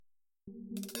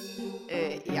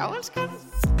Já, elskan.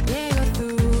 Ég og þú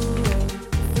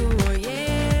og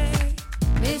ég,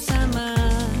 við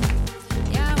saman.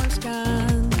 Já,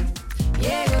 elskan.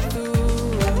 Ég og þú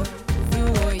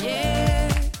og ég,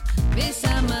 við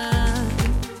saman.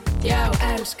 Já,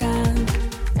 elskan.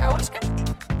 Já, elskan.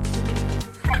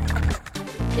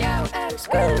 Já,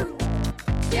 elskan.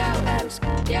 Já,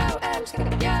 elskan. Já,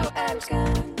 elskan. Já,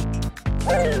 elskan.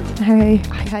 Hei.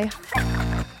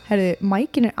 Herðu,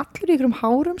 mækin allur í einhverjum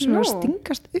hárum sem er að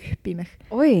stingast upp í mig.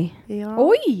 Ói, Já.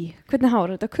 hvernig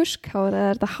hár? Er þetta kuskhár eða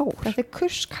er þetta hár? Þetta er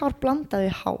kuskhár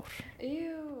blandaði hár.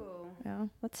 Já.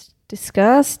 That's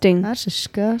disgusting. That's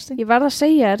disgusting. Ég varð að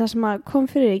segja það sem kom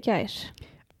fyrir í gær.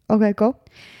 Ok, go.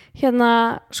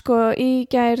 Hérna, sko, í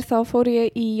gær þá fór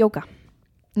ég í jóga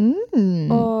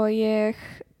og ég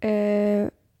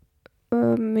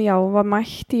var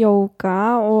mætt í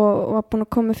jóga og var búin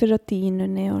að koma fyrir á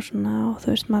dýnunni og svona, og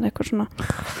þú veist, maður eitthvað svona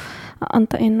að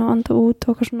anda inn og anda út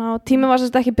og eitthvað svona, og tíminn var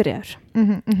sérst ekki byrjaður.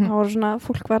 Það voru svona,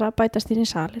 fólk var að bætast inn í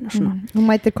salin og svona. Þú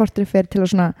mætir kortri fyrir til að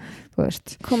svona, þú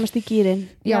veist, komast í gírinn.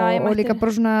 Já, og líka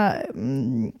bara svona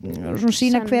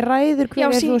sína hver ræður, hver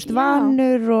er, þú veist,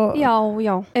 vanur og...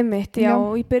 Já, einmitt, já.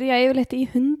 Og ég byrja yfirleitt í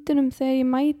hundinum þegar ég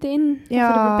mæti inn. Já. Það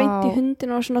fyrir bara beint í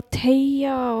hundin og svona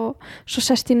teygja og svo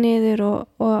sest ég niður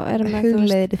og er með,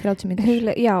 hugleiðir í 30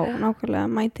 mínútur. Já, nákvæmlega,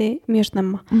 mæti mjög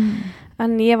snemma.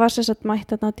 En ég var sem sagt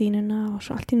mætt þarna á dýnuna og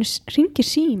svo allt í einu hringir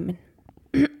síminn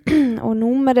og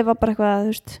númerið var bara eitthvað, þú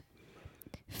veist,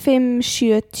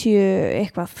 570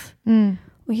 eitthvað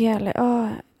og ég alveg,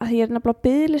 að ég er nefnilega á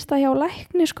biðlista hjá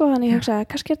lækni, sko, þannig ég hugsaði,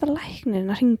 kannski er þetta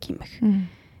læknirinn að hringi í mig.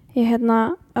 Ég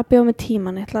að bjóða mig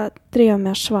tíman, ég ætla að drífa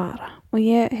mig að svara og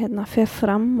ég fer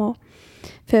fram og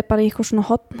fer bara í eitthvað svona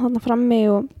hotn þarna frammi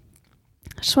og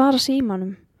svara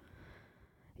símanum.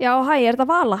 Já, hæ, er þetta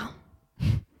Vala?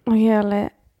 Og ég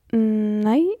alveg,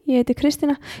 nei, ég heiti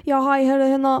Kristína. Já, hæ,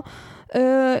 heyrðu,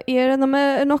 ég er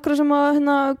með nokkra sem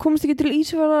að komast ekki til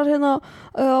Ísafjarðar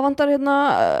að vandar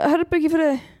herbergi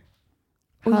fyrir þig.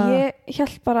 Og ég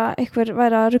hélt bara einhver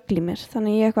væri að rugla í mér,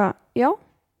 þannig ég eitthvað, já,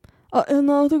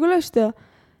 þú ekki laust eða?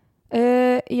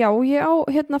 Já, ég á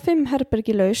 5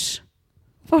 herbergi laus.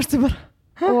 Fórstu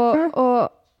bara.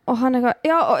 Og hann eitthvað,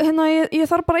 já, ég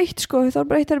þarf bara 1, sko, ég þarf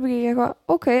bara 1 herbergi. Ég eitthvað,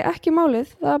 ok, ekki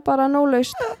málið, það er bara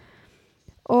nólaust.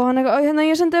 Og hann eitthvað,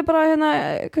 ég sendi bara,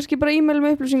 kannski bara e-mail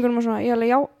með upplýsingunum og svona. Ég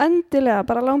alveg, já, endilega,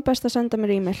 bara langt best að senda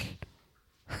mér e-mail.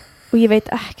 Og ég veit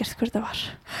ekkert hver það var.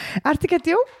 Ertu ekki að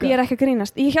djóka? Ég er ekki að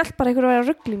grínast. Ég hélt bara einhver að vera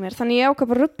að rugla í mér, þannig ég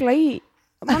ákvað bara að rugla í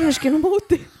manneskjuna á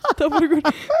móti. Það var einhver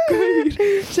gaur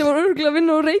sem var örugglega að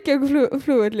vinna á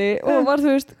Reykjavíkurflugvelli og var, þú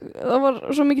veist, það var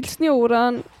svo mikill snjór að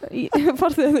hann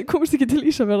farþegarnir komist ekki til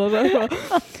Ísafjarðar eða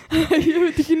eitthvað. Ég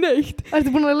veit ekki neitt. Ertu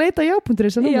búin að leita á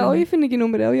já.is? Já, ég finn ekki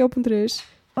númerið á já.is.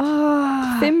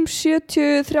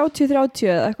 570 30 30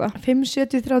 eða eitthvað.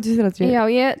 570 30 30. Já,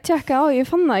 ég tjekkaði á, ég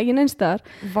fann það ekki neins staðar.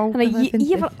 Þannig að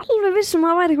ég var alveg viss um að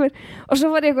það væri eitthvað. Og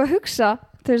svo var ég eitthvað að hugsa,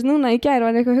 þú veist, núna í gær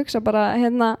var ég eitthvað að hugsa bara,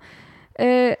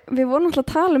 við vorum alltaf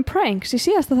að tala um pranks í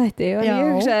síðasta þætti og ég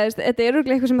hugsaði, þetta er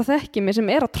örugglega eitthvað sem að þekki mig,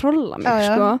 sem er að trolla mig,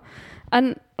 sko. En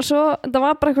svo, það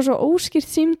var bara eitthvað svo óskýrt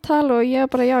símtal og ég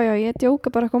bara, já, ég djóka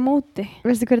bara eitthvað á móti.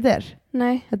 Veistu hver þetta er?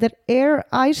 Nei. Þetta er Air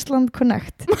Iceland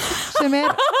Connect sem er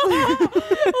oh my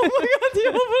god,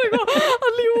 ég var bara eitthvað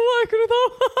að ljúga eitthvað þá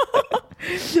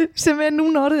sem er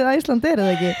núna orðið Iceland, er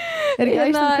það ekki? Er ekki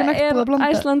Iceland Connect búið að blanda?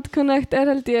 Iceland Connect er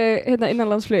held ég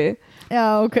innanlandsflugi.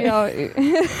 Já, ok. Já.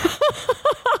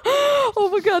 Oh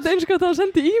my god, eins og það að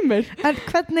sendi e-mail. En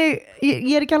hvernig,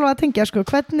 ég er ekki alveg að tengja, sko,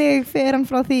 hvernig fer hann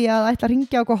frá því að ætla að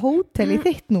ringja á eitthvað hótel í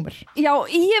þitt númer? Já,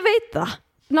 ég veit það.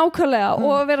 Nákvæmlega,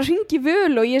 og vera að hringi í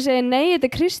völu og ég segi, nei, þetta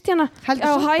er Kristjana.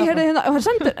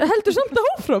 Heldur samt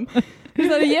áfram.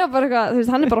 Þannig að ég bara eitthvað, þú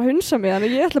veist, hann er bara að hunsa mig, þannig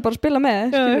að ég ætla bara að spila með,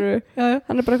 skilurðu.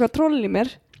 Hann er bara eitthvað troll í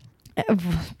mér.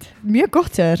 Mjög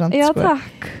gott sér þér samt, já, sko.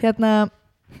 Takk.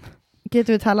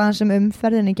 Getum við talað hans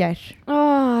umferðin í gær?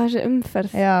 Þessi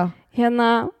umferð. Já. Ég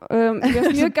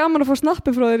var mjög gaman að fá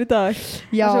snappi frá þér í dag.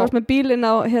 Já. Þess að varst með bílinn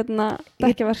á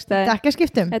dekkjaverkstæði.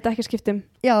 Dekkjaskiptum.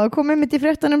 Já, það kom einmitt í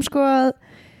fréttunum, sko, að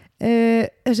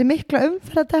þessi mikla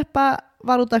umferðateppa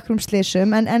var út af einhverjum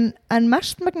slysum en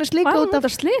mestmegnis líka út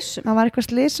af slysum. Það var eitthvað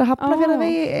slys að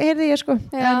Hafnarfjarðarvegi, heyrði ég, sko.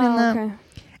 Já,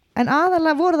 en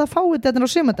aðalega voru það fáið þetta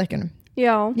á sumardekkjunum.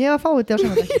 Já. Ég var fáið þetta á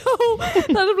sumardekkjunum. Já, það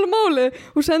er nefnilega málið.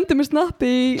 Hún sendi mér snappi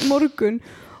í morgun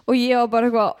og ég var bara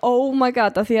eitthvað, oh my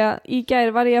god, af því að í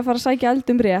gær var ég að fara að sækja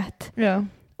eldum rétt. Já.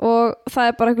 Og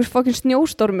það er bara einhvers fucking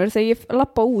snjóstormur þegar ég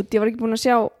labba út. Ég var ekki búin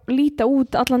að líta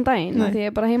út allan daginn því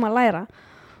ég er bara heima að læra.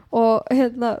 Og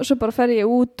svo bara fer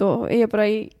ég út og ég er bara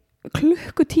í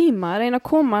klukkutíma að reyna að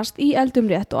komast í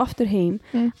Eldumrétt og aftur heim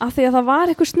af því að það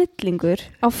var einhver snillingur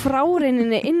á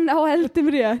fráreininni inn á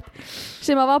Eldumrétt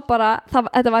sem að var bara,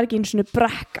 þetta var ekki einu svona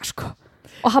brekka sko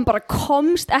og hann bara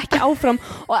komst ekki áfram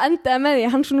og endaði með því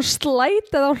að hann svona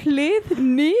slætaði á hlið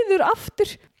niður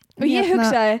aftur og ég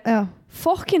hugsaði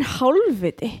fokkin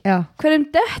hálfviti hverjum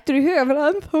dettur í huga fyrir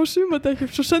ennþá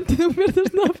sumadekjum svo sendið þú mér það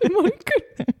snabbt í morgun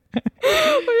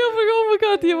og ég bara oh my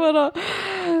god ég bara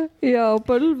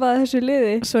bölvaði þessu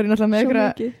liði svo er ég náttúrulega með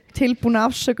einhverja tilbúna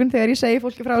afsökun þegar ég segi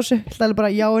fólki frá þessu það er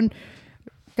bara já en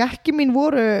gekki mín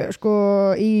voru sko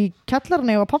í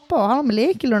kjallarni og pappa og hann var með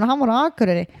lykilurinn og hann var á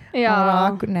Akureyri hann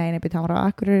var á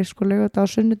Akureyri sko laugardag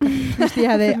og sunnudag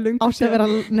ég hefði átt að vera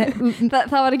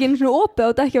það var ekki einu svona opið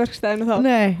á dekkjaverkstæðinu þá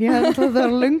nei, ég hefði alltaf að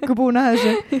vera löngu búin að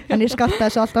þessu en ég skatta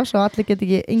þessu alltaf svo allir geti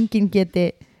ekki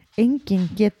enginn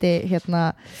geti hérna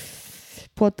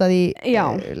potað í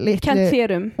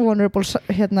litlu vulnerable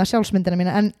sjálfsmyndina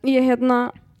mína en ég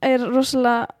er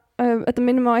rosalega þetta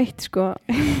minnum á eitt sko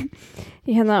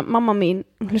ég mamma mín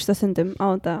hlusta stundum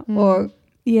á þetta og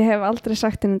ég hef aldrei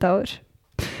sagt henni þetta áður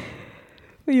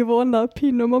og ég vona að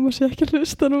pínu og mamma sé ekki að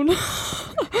hlusta núna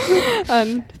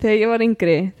en þegar ég var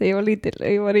yngri þegar ég var lítil,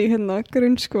 ég var í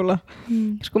grunnskóla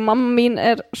sko mamma mín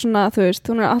er svona þú veist,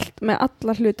 hún er með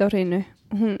alla hluti á hreinu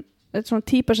hún er svona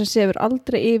típa sem sefur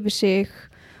aldrei yfir sig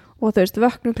og þú veist,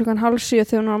 vöknum 6:30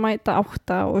 þegar hún er að mæta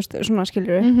 8 og veist, svona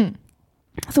skilur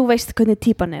þú veist hvernig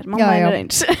típan er, mamma er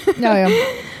eins já.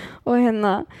 og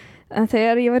en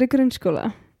þegar ég var í grunnskóla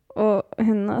og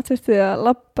þurfti að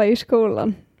labba í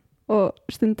skólan og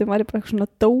stundum var ég bara eitthvað svona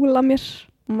að dóla mér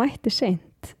og mætti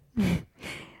seint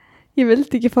ég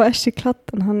vildi ekki fá S í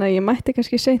kladdan þannig að ég mætti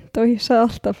kannski seint og ég sagði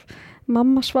alltaf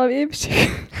mamma svaf yfir sig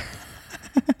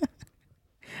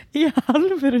í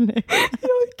alvörunni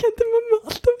já, ég kendi mömmu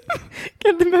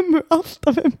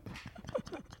alltaf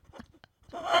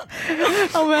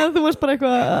á meðan þú varst bara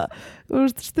eitthvað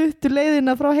stuttur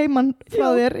leiðina frá heiman frá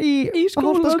þér í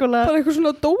Holtaskóla bara eitthvað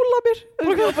svona að dóla mér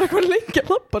bara eitthvað lengi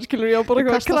að labba skilur ég bara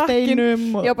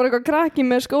eitthvað krakki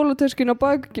með skólatöskun á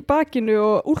bakinu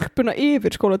og úlpuna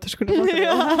yfir skólatöskun og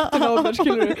hættin á mér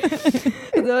skilur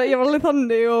ég var alveg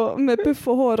þannig og með buff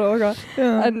og hår og eitthvað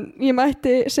en ég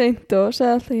mætti seint og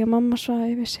segði alltaf ég mamma svaf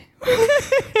yfir sig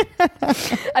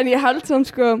en ég held samt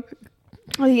sko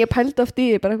og ég pældi oft í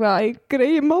því bara eitthvað að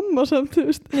greiði mamma samt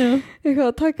eitthvað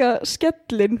að taka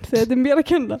skellin þegar þetta er mér að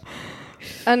kenna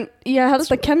en ég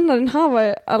held að kennarinn hafa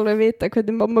alveg vita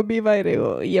hvernig mamma mér væri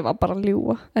og ég var bara að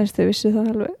ljúga þau vissu það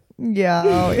alveg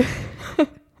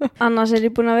annars er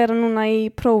ég búin að vera núna í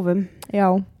prófum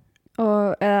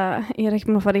og ég er ekki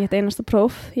búin að fara í eitt einasta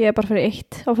próf ég er bara fyrir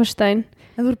 1 á föstudaginn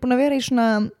en þú ert búin að vera í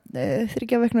svona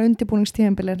 3 vikna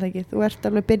undirbúningstímabili er það ekki? Þú ert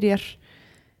alveg byrjar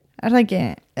er það ekki?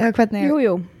 Eða hvernig?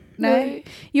 Jú.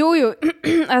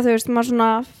 Þú veist, maður svona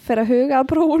fer að huga að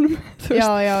prófunum. Já.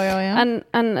 En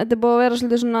þetta er búið að vera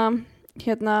svolítið svona,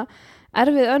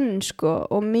 erfið önn, sko,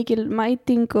 og mikil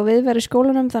mæting og viðveri í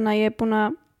skólanum, þannig að ég er búin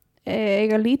að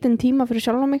eiga lítinn tíma fyrir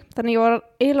sjálfa mig. Þannig að ég var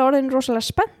eiginlega orðin rosalega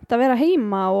spennt að vera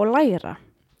heima og læra.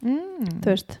 Þú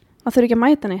veist, það þurfi ekki að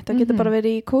mæta neitt. Það getur bara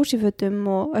verið í kósífötum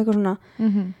og eitthvað svona.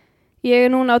 Ég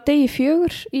er núna á degi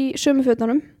 4 í sömu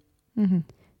fötunum.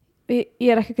 Ég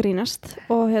er ekki að grínast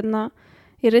og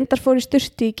ég reyndar fór í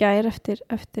sturtu í gær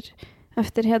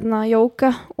eftir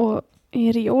jóga og ég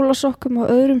er í jólasokkum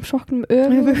og öðrum sokkum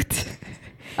öfugt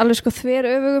alveg sko þver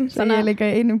öfugum þannig að ég er líka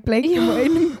í einum bleikum og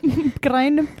einum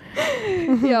grænum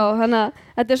já, þannig að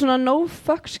þetta er svona no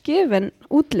fucks given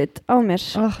útlit á mér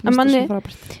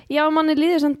manni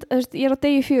líður samt, ég er á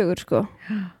degi 4 sko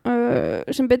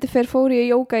sem betur fór ég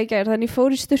í jóga í gær þannig ég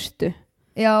fór í sturtu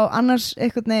já, annars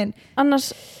einhvern veginn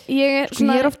ég er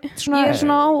svona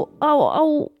á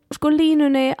sko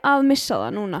línunni að missa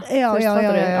það núna já.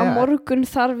 Á morgun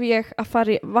þarf ég að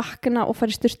fara í vakna og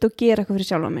fara í styrtu og gera eitthvað fyrir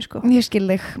sjálfa mig sko. Ég skil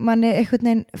þig, manni einhvern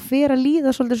veginn fer að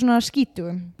líða svolítið svona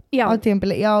skítugum á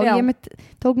tímabili, ég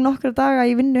tók nokkra daga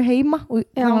í vinnu heima og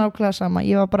það var nákvæmlega sama,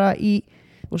 ég var bara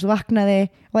vaknaði,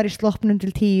 var í sloppnum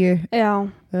til 10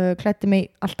 klæddi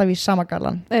mig alltaf í sama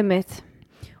galan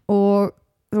og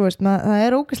þú veist, það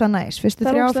er ógeðslega næs fyrstu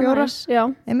 3-4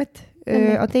 einmitt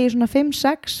á degi svona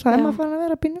 5-6 það er maður farin að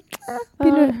vera pínu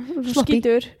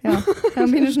skítur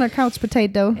pínu svona couch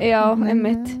potato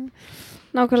einmitt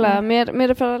nákvæmlega, mér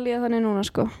er farið að líða þannig núna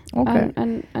sko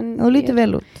en þú lítið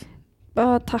vel út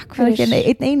takk fyrir það er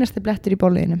ekki einn einasti blettur í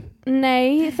bolliðinu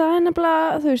nei, það er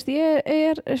nefnilega þú veist, ég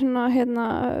er svona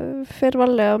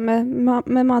fyrrvalega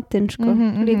með matinn sko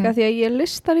líka því að ég er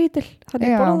listalítil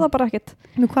þannig ég borða bara ekkert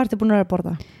Nú, hvað ertu búin að vera að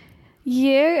borða?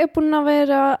 Ég búin að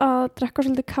vera að drekka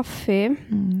svolítið kaffi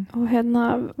og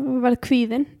verð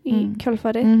kvíðin í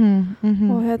kjálfari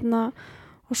og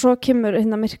svo kemur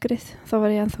myrkrið, þá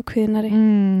var ég ennþá kvíðinari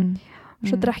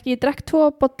svo ég drekk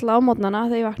 2 bolla á mótnana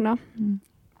þegar ég vakna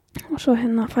og svo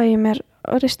fæ ég mér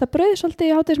að rista brauð svolítið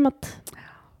í hádegismat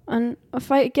en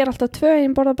ég ger alltaf 2,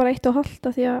 ég borða bara 1,5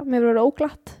 af því að mér verður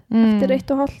óglatt eftir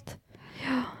 1,5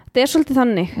 það svolítið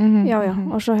þannig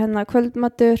og svo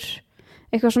kvöldmatur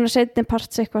eitthvað svona seinni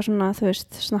parts, eitthvað svona, þú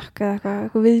veist, snakka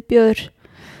eitthvað viðbjóður.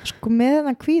 Sko með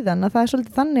þennan kvíðan að það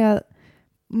svolítið þannig að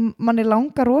manni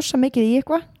langar rosa mikið í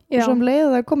eitthvað og svo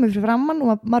leið það komið fyrir framann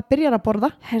og maður byrjar að borða.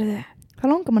 Herðu.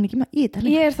 Það langar manni ekki í þetta.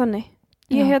 Ég þannig.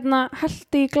 Ég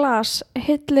hellti í glas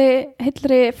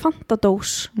heilri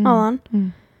fantadós áðan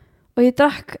og ég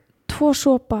drakk 2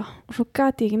 sopa og svo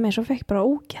gati ég ekki með, svo fekk bara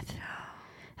ógeð.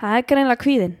 Það greinlega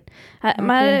kvíðin.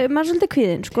 Maður er svolítið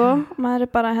kvíðin, sko. Maður er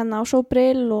bara á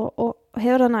sóbrill og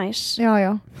hefur það næs.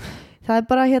 Já. Það er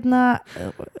bara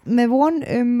með von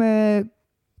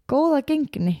góða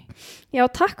gengni. Já,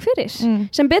 takk fyrir.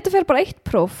 Sem betur fyrir bara 1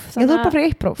 próf. Já, þú er bara fyrir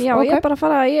 1 próf? Já, ég er bara að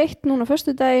fara í 1 núna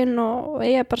föstudaginn og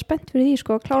ég er bara spennt fyrir því,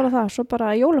 sko, að klára það. Svo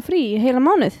bara jólafrí í heila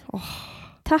mánuð.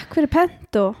 Takk fyrir pent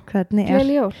og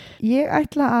gleðileg jól. Ég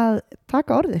ætla að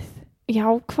taka orðið. Já,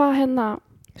 hvað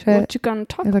what you gonna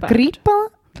talk about? Grípa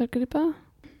það?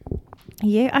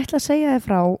 Ég ætla að segja þér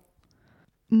frá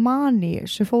Mani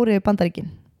sem fór yfir Bandaríkin.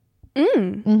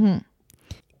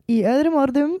 Í öðrum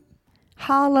orðum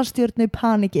halastjörnu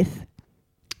panikið.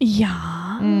 Já,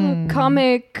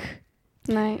 Comet.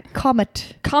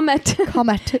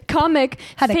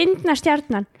 Fyndna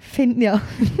stjarnan. Já.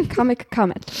 Comet.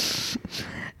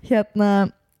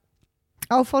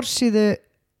 Á forsíðu,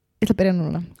 ég ætla að byrja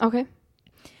núna. Ok.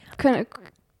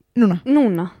 Núna.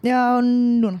 Já,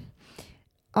 núna.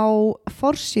 Á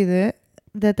forsíðu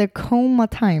The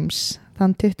Tacoma Times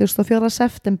þann 24.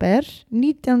 september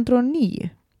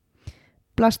 1909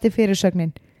 blasti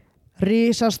fyrirsögnin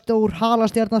risastór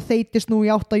halastjarna þeytist nú í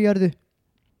 8 jörðu.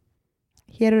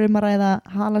 Hér að ræða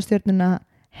halastjörnuna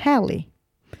Halley,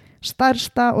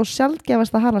 stærsta og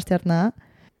sjaldgæfasta halastjarna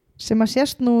sem að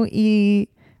sést nú í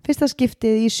fyrsta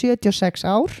skiptið í 76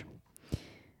 ár.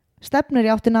 Stefnir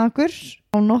í áttina okkur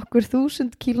á nokkur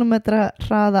 1000 kilometra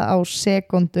hraða á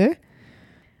sekundu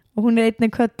og hún er einnig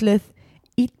kölluð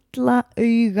illa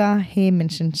auga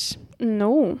himinsins.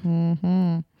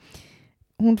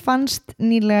 Hún fannst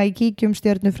nýlega í kíkjum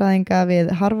stjörnufræðinga við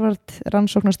Harvard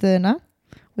rannsóknastöðina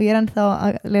og ég er ennþá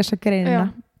að lesa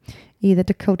greinina í The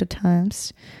Dakota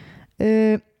Times.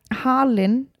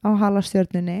 Halinn á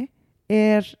halastjörnunni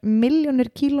er milljónir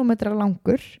kílómetra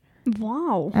langur.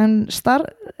 Wow. En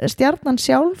stjarnan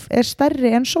sjálf er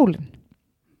stærri en sólin.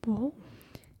 Wow.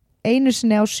 Einu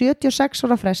sinni á 76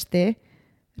 ára fresti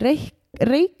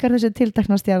reikar þessi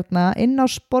tiltekna stjarna inn á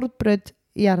sporbraut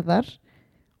jarðar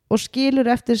og skilur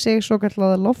eftir sig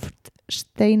svokallaðan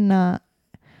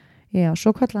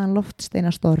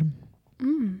loftsteinastorm.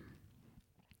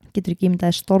 Getur ekki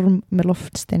ímyndaði storm með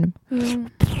loftsteinum.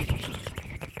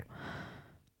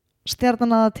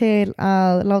 Stjarnan aða til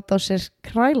að láta á sér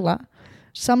kræla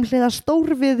samhliða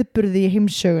stórviðburði í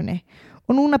heimssögunni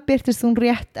og núna birtist hún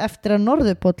rétt eftir að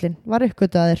norðurpóllinn var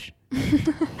uppgötvaður.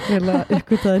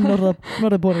 Uppgötvaði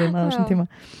norðurpóllinn á þessum tíma.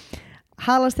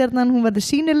 Halastjarnan hún verður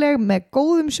sýnileg með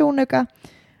góðum sjónauka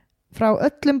frá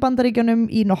öllum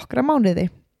Bandaríkjunum í nokkra mánuði.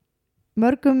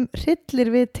 Mörgum hryllir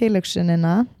við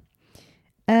tilhugsunina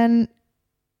en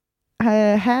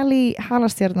Halley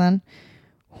halastjarnan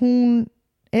hún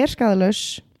er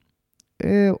skaðlaus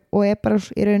og er bara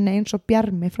í rauninni eins og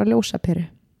bjarmi frá ljósaperu.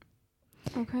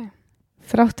 Okay.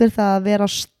 Þrátt fyrir það að vera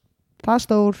það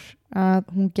stór að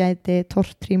hún gæti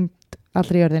tortrýmt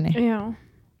allri jörðinni. Já.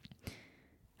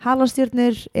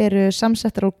 Halastjörnur eru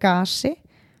samsettar á gasi,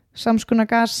 samskonar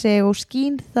gasi og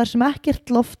skín þar sem ekkert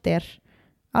loft er,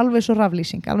 alveg svo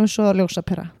raflýsing, alveg svo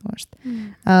ljósapera, þú veist.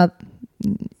 Að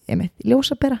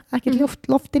ljósapera, ekkert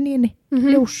loftin í henni,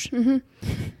 ljós.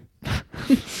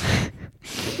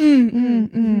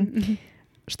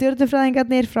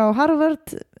 Stjörnufræðingarnir frá Harvard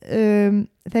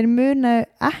þeir muna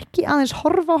ekki aðeins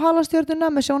horfa á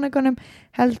halastjörnuna með sjónaukanum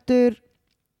heldur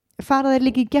fara þeir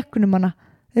líka í gegnum hana.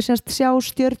 Þeir semst sjá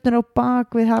stjörnur á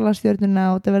bak við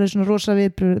halastjörnuna og þetta verður svona rosa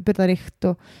viðburðaríkt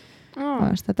og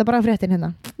þetta er bara fréttin hérna.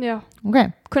 Já. Okay.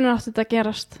 Hvernig átti þetta að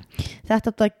gerast? Þetta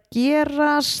átti að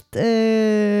gerast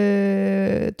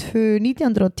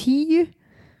 1910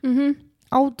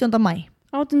 18. maí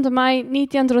 18. maí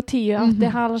 1910 átti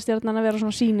halastjarnan að vera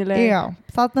svona sýnileg. Já,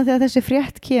 þarna þegar þessi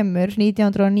frétt kemur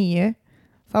 1909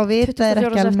 þá vita þeir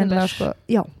ekki almennilega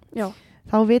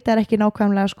þá vita þeir ekki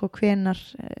nákvæmlega hvenar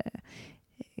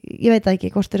ég veit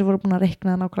ekki hvort þeir voru búin að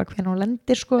reikna nákvæmlega hvernig hún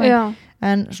lendir sko,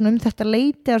 en svona þetta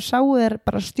leiti að sáu þeir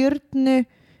bara stjörnu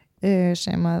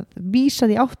sem að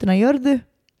vísaði áttina jörðu,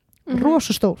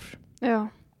 rosa stór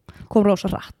kom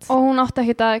rosa hratt og hún átti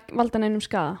ekki að valda neinum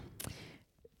skaða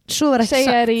svo er ekki segja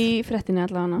sagt þér í fréttinni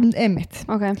allavega einmitt,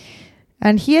 okay.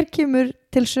 en hér kemur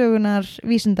til sögunar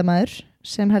vísindamaður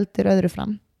sem heldur öðru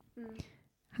fram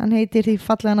hann heitir því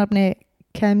fallega nafni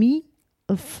Camille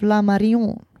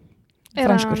Flammarion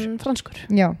franskur. Er hann franskur?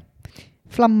 Já,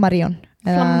 Flammarion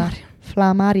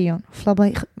Flammarion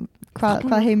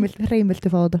hvað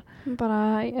heimildu fá þetta? Bara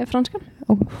franskan?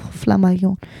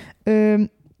 Flammarion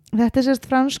þetta er sérst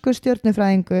franskur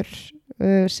stjörnufræðingur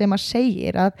sem að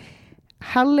segir að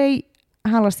Halley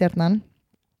halastjarnan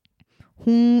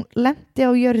hún lendi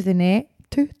á jörðinni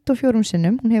 24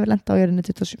 sinnum, hún hefur lent á jörðinni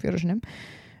 24 sinnum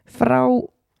frá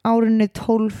árinu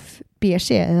 12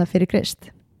 BC eða fyrir Krist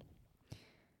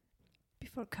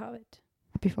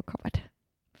Before COVID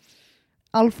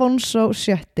Alfonso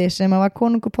VII sem var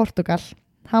konungur Portugal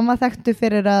hann var þekktur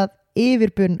fyrir að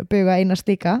yfirbuga eina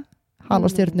slíka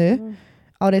halastjörnu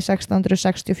árið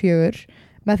 1664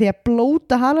 með því að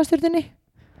blóta halastjörnunni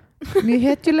mjög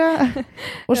hetjulega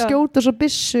og skjóta svo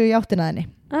byssu í áttina henni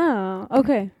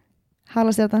okay.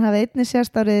 halastjörnan hafði einnig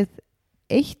sérst árið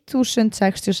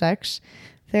 1066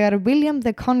 þegar William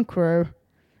the Conqueror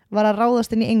var að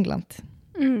ráðast inn í England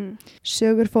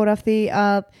sögur fór af því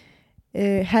að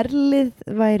herlið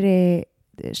væri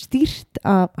stýrt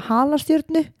af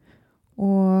halastjörnu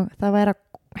og það væri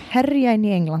að herja inn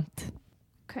í England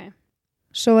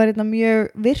svo var einna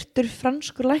mjög virtur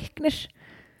franskur læknir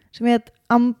sem heit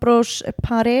Ambrose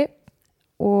Paré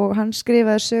og hann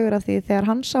skrifaði sögur af því þegar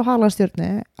hann sá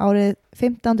halastjörnu árið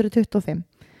 1525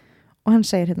 og hann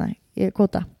segir hérna, ég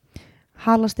kóta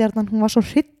halastjarnan, hún var svo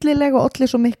hryllileg og olli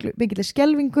svo mikilli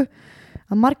skelfingu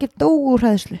að margir dóu úr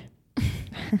hræðslu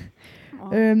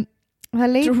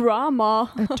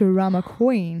drama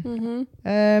queen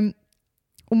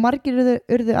og margir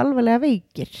urðu alvarlega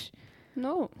veikir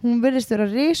hún virðist vera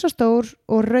risastór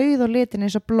og rauð á litin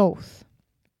eins og blóð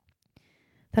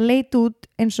það leit út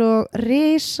eins og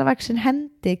risavaksin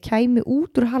hendi kæmi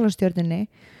út úr halastjörnunni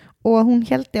og að hún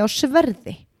héldi á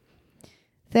sverði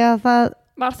þegar það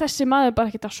var þessi maður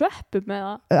bara ekkert að sveppum með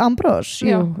það? Ambrose,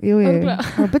 jú það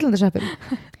var byllandi sveppum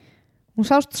hún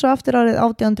sást svo aftur árið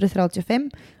 1835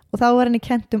 og þá var henni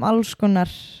kennt alls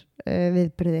konar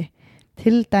viðburði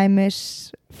til dæmis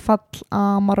fall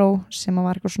Amaro sem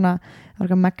var eitthvað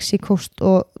svona Mexikost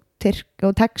og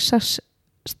Texas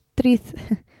stríð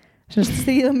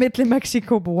á milli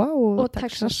Mexikobúa og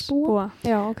Texas búa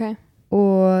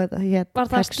og var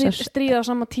það stríð á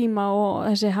sama tíma og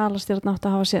þessi halastjarnan átti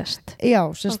að hafa sést já,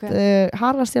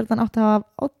 halastjarnan átti að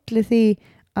hafa olli því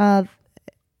að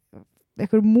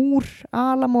einhver múr,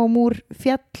 Alamo múr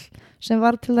fjall sem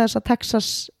var til þess að Texas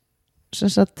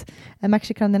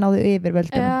Mexikrandi náðu yfir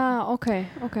veldina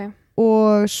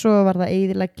og svo var það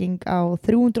eyðilegging á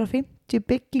 350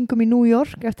 byggingum í New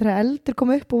York eftir að eldur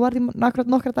kom upp og var því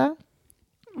nokkra dag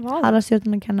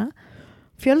halastjarnan að kenna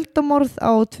fjöldamorð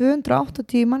á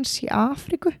 280 manns í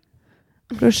Afríku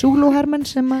Zulu-hermenn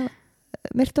sem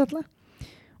myrtu alla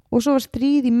og svo var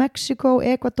stríð í Mexiko,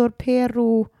 Ekvador,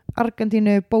 Peru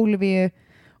Argentínu, Bólivíu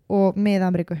og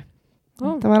Mið-Ameríku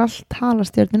það var allt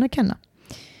halastjörnin að kenna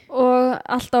og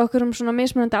allt á okkur svona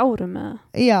mismunandi árum eða?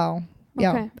 Já,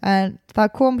 en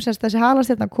það kom þessi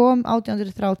halastjörna kom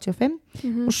 1835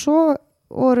 og svo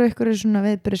voru ykkur svona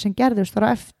viðburðir sem gerðust þar á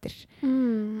eftir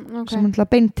sem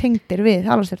hann beint tengdir við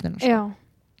halastjörnuna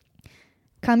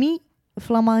Camille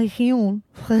Flammarion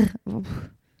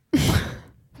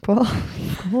hvað?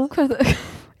 Ég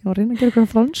var að reyna að gera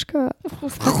eitthvað franska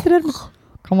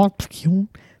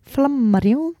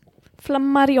Flammarion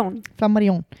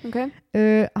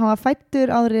hann var fæddur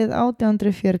árið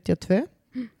 1842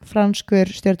 franskur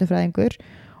stjörnufræðingur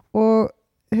og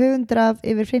höfundur af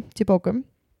yfir 50 bókum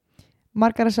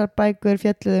margar þessar bækur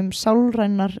fjölluðu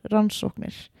sálrænar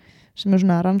rannsóknir sem er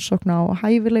svona rannsókn á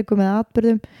hæfileikum eða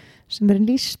atburðum sem er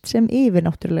lýst sem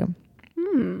yfirnáttúrulegum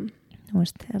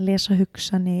að lesa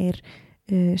hugsanir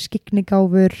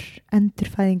skyggnigáfur,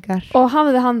 endurfæðingar og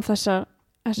hafði hann þessa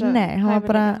nei,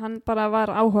 hann bara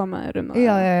var áhugamaður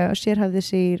já, sérhæfði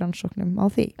sig í rannsóknum á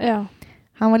því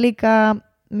hann var líka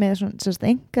með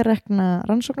engarekna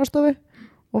rannsóknastofu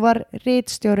og var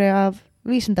ritstjóri af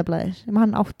vísindablaði sem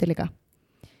hann átti líka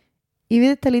í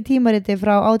viðtali í tímariti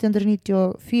frá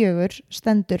 1894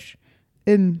 stendur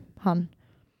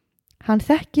hann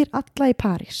þekkir alla í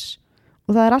París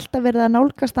og það er alltaf verið að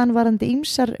nálgast hann varandi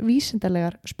ýmsar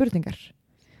vísindalegar spurningar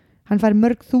hann fær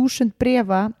mörg þúsund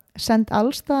brefa send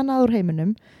allstaðan að úr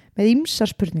heiminum með ýmsar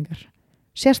spurningar,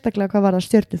 sérstaklega hvað var það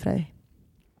stjörnufræði.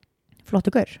 Flottu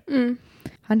gaur.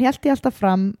 Hann hélt í alltaf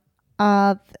fram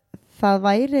að það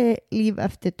væri líf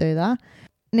eftir dauða,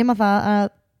 nema það að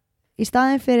í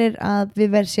staðin fyrir að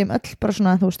við séum öll bara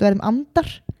svona, þú veist, verðum andar,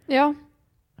 já,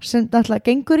 sem alltaf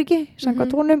gengur ekki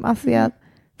samkvæmt honum, af því að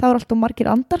þá eru alltaf margir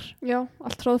andar, já,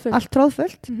 allt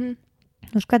tróðfullt.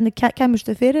 Þú veist, hvernig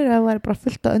kæmustu fyrir að það væri bara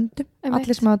fullt á öndum,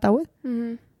 allir sem hafa dáið,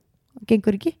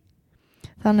 gengur ekki.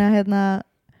 Þannig að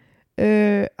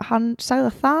hann sagði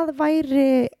að það væri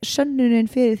sönnunin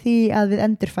fyrir því að við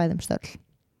endurfæðumst öll,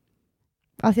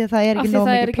 af því að það er ekki nóg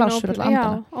mikið pláss fyrir alla andana. Já,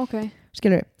 okay.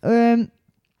 Skilur við.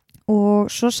 Og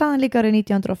svo sagði hann líka árið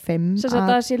 1905 að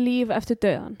það sé líf eftir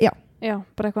dauðan. Já,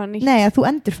 bara eitthvað nýtt. Nei, að þú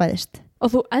endurfæðist. Og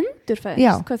þú endurfæðist?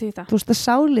 Já. Hvað þýðir það? Þú veist að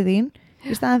sálið þín, í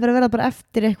staðin fyrir að vera bara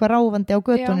eftir eitthvað ráfandi á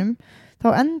götunum, þá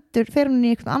fer hún í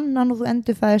eitthvað annan og þú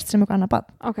endurfæðist sem eitthvað annað barn.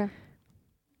 Ok.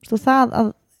 Þú veist, það að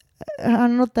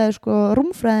hann notaði sko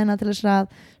rúmfræðina til þess að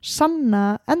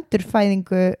sanna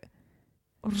endurfæðingu.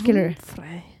 Skilur.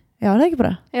 Rúmfræði? Já, það er ekki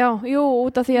bara. Já, jú,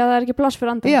 út af því að það er ekki pláss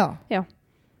fyrir andan. Já.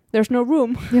 There's no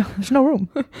room. Já, there's no room.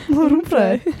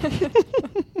 Rúmfræði.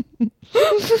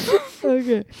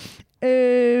 Ok.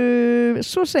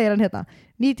 Svo segir hann hérna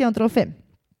 1905.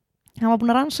 Hann var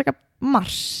búinn að rannsaka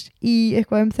Mars í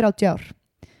eitthvað 30 ár.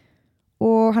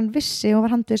 Og hann vissi og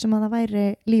var handviss að það væri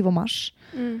líf á Mars.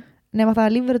 Nema það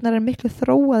að lífverurnar er miklu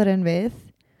þróaðri en við.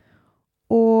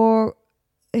 Og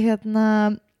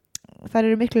þær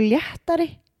eru miklu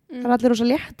léttari. Það er allir rosa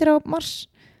léttir á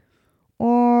Mars.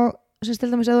 Og sem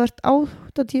til dæmis að þú ert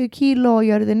 80 kíló á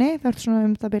jörðinni, það ert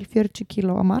svona það bil 40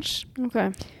 kíló á Mars. Okay.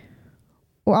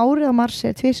 Og árið á Mars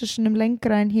er 2 sinnum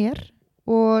lengra en hér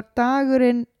og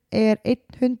dagurinn er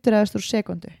 100 úr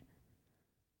sekundu.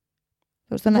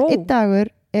 Þú veist, þannig að einn dagur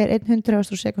er 100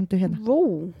 úr sekundu hérna.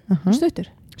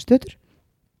 Stuttur.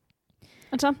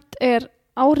 En samt er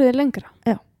árið lengra?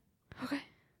 Já. Okay.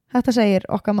 Þetta segir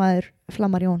okkar maður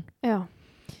Flammarion. Já.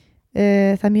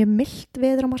 Það er mjög milt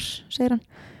veður á Mars, segir hann.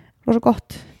 Rosa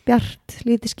gott, bjart,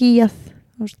 lítið skýjað,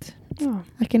 þú veist,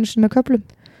 ekki einu sem með köflum.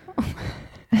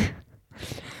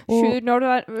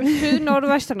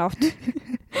 Suður-norðvestanátt.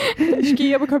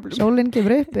 Skýjað með köflum. Sólinn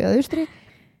kemur upp eða austri.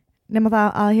 Nema það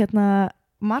að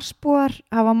Marsbúar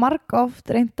hafa margoft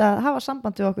reynt að hafa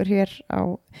samband við okkur hér á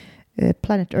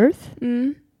Planet Earth.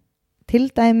 Til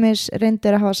dæmis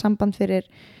reyndir að hafa samband fyrir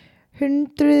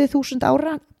 100.000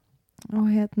 ára og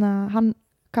hann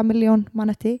Kameleon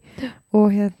Manetti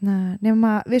og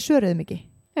nema við svöruðum ekki.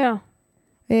 Já.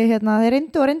 Þeir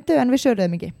reyndu en við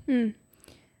svöruðum ekki.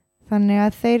 Þannig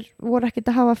að þeir voru ekkert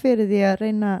að hafa fyrir því að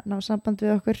reyna að ná samband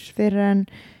við okkur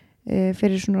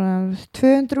fyrir svona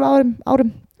 200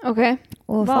 árum. Ok.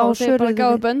 Og þá þeir bara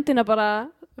gáðu böndina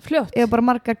bara fljótt. Eða bara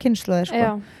margar kynslóðir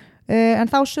sko. En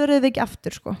þá svöruðum við ekki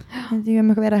aftur sko. Þetta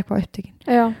er verið eitthvað upptekinn.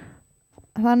 Já.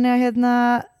 Þannig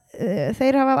að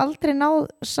þeir hafa aldrei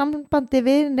náð sambandi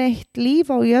við neitt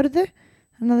líf á jörðu,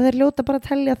 þannig að þeir ljóta bara að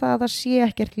telja það að það sé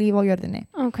ekkert líf á jörðinni.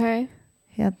 Ok.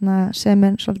 Sem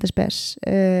er svolítið spes,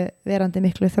 verandi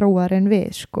miklu þróar en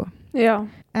við sko. Já.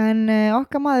 En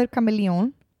okkar maður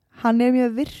Kameleon, hann er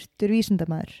mjög virtur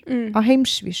vísindamaður á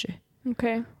heimsvísu.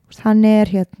 Ok. Hann er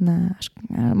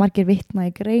margir vitna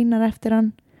í greinar eftir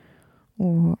hann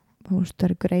og þú veist,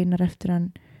 það eru greinar eftir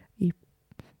hann í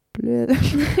blöðum.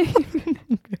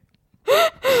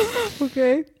 Ok.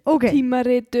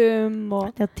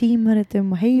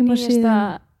 Tímaritum og heimasíðum. Nýjasta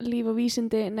líf og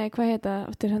vísindi, nei, hvað heita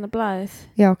eftir hennar blaðið?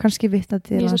 Já, kannski vitna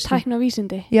til Nýjasta tækni og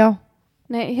vísindi. Já.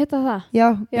 Nei, heita það? Já.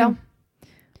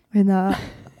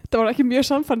 Það var ekki mjög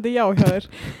samfærandi já hjá þér.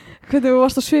 Hvernig þú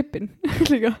varst á svipin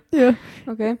líka. Já.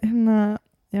 Ok.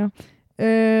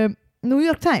 New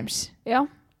York Times. Já.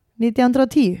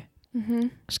 1910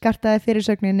 skartaði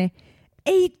fyrirsögninni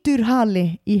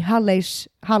eiturhali í Halleys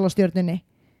halastjörnunni.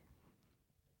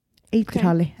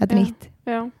 Eiturhali, þetta er nýtt.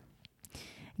 Já.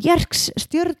 Jerks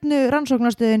stjörnu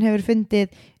rannsóknarstöðin hefur fundið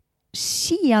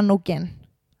cyanogen.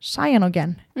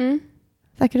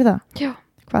 Þekkir það? Já.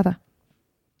 Hvað er það?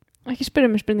 Ekki spyrja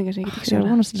mig spurningar sem ég get ekki svara.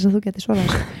 Ég vonast þess að þú getur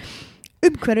svarað.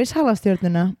 Umhverfis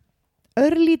halastjörnuna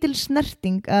örlítil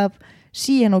snerting af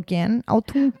cyanogen á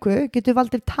tungu getur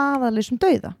valdið tafaðlausum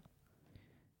dauða.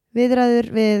 Viðræður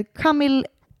við Camille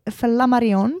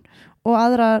Flammarion og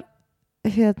aðra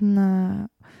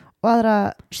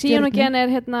Cyanogen er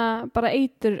bara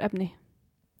eiturefni.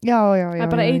 Já. Það er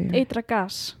bara eitra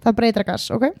gas. Það er bara eitra gas,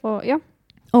 ok? Og já.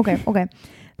 Ok.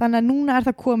 Þannig að núna er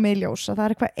það komið í ljós að það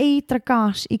er eitthvað eitra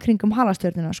gas í kringum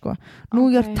halastjörnuna, sko.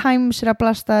 New York Times er að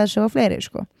blasta þessu og fleiri,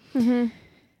 sko.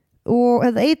 Og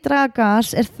þetta eitra gas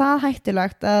er það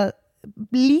hættulegt að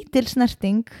lítil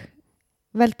snerting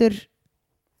veldur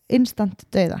instant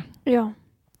dauða. Já,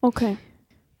 ok.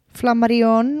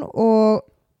 Flammarion og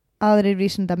aðrir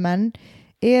vísindamenn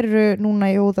eru núna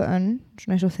í óða önn,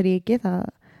 svona eins og þríki, það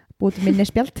búið til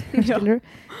minnispjald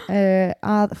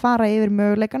að fara yfir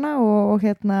möguleikana og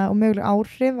möguleg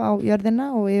áhrif á jörðina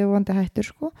og yfirvandi hættur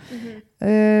sko.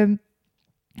 En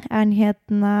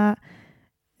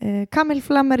Camille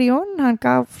Flammarion, hann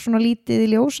gaf svona lítið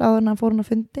í ljós áður en hann fór hann á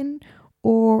fundin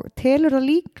og telur það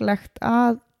líklegt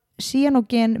að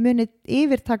cyanógen muni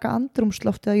yfirtaka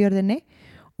andrúmsloftið á jörðinni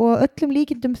og öllum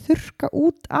líkindum þurrka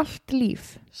út allt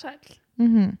líf. Sæll.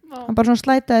 Hann bara svona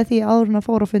slætaði því áður en hann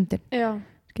fór á fundin. Já.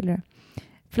 Skilur.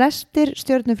 Flestir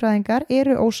stjörnufræðingar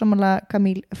eru ósammála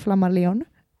Camille Flammarion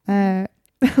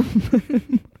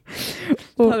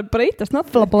það er breytast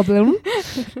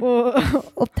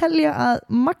og telja að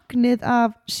magnið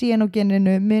af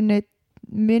cyanógeninu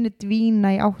muni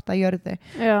dvína í átt að jörðu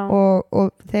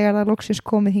og þegar það loksins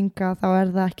komið hinga þá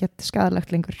er það ekkert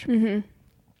skaðlegt lengur.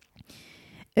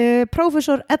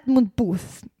 Prófessor Edmund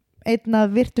Booth, einn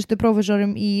af virtustu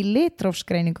prófessorum í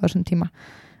litrófsgreiningu á þessum tíma,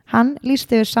 hann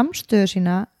lýsti yfir samstöðu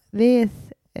sína við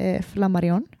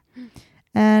Flammarion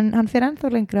en hann fer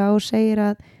ennþá lengra og segir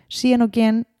að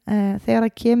cyanógen þegar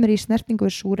það kemur í snertingu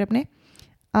við súrefni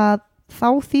að þá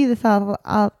þýðir það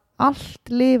að allt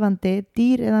lifandi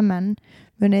dýr eða menn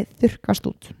muni þurrkast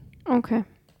út. Ok.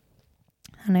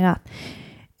 Þannig að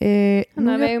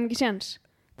við eigum ekki séns.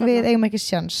 Við eigum ekki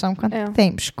séns samkvæmt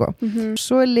þeim sko.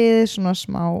 Svo er liðið svona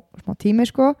smá tími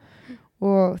sko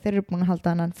og þeir eru búin að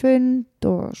halda annan fund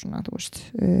og svona, þú veist,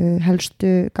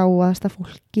 helstu gáðasta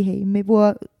fólk í heimi búið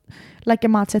að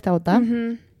leggja matsett á þetta.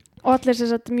 Og allir sem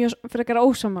sagt mjög frekar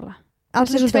ósammála.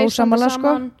 Allir sem ósammála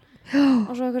sko.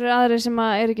 Og svo einhverjir aðrir sem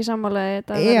er ekki sammála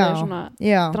þetta verður svona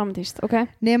dramatíst. Okay.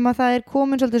 Nema það er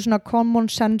komin svolítið svona common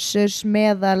sensus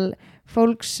meðal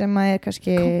fólks sem er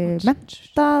kannski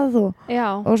mentað og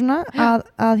svona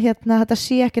að þetta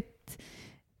sé ekkert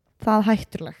það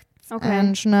hættulegt. Okay. En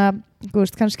svona, þú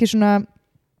veist, kannski svona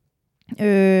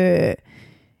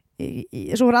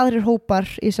svo voru aðrir hópar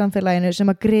í samfélaginu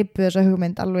sem að gripu þessa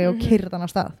hugmynd alveg og kyrrðan á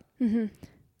stað.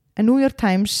 En New York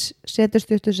Times setur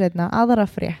stuttu seinna aðra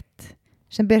frétt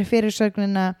sem ber fyrir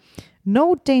sögnina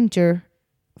No danger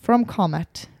from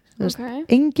comet.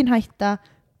 Engin hætta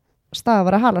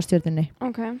stafar að halastjörnunni.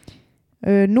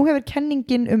 Nú hefur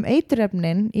kenningin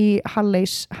eiturefnin í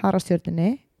Halleys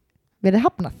halastjörnunni verið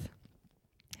hafnað.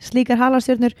 Slíkar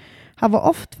halastjörnur hafa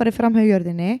oft farið fram hjá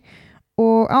jörðinni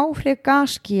og áhrif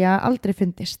gaskía aldrei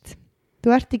fundist.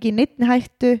 Þú ert ekki í neinni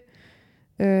hættu,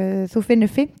 þú finnur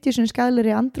 50 sem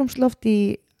skaðlegri andrúmsloft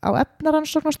á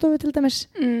efnarannsóknarstofu til dæmis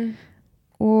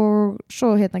og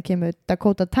svo kemur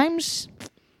Dakota Times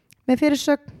með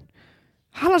fyrirsögn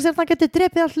halastjarnan getur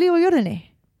drepið allt líf á jörðinni.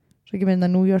 Svo kemur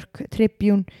New York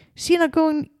Tribune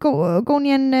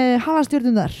Synagogien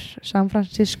halastjörnunar, San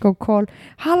Francisco Call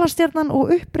halastjarnan og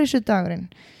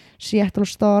uppreisudagurinn, Seattle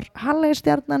Star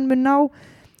halastjarnan mun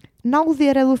ná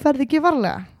þér ef þú ferð ekki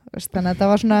varlega. Þannig að þetta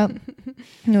var svona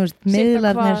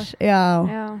miðlarnir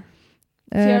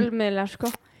fjölmiðlar sko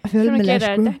svona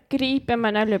gera þetta, grípa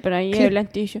mann alveg bara ég hef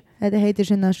lent í þessu. Þetta heitir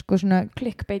svona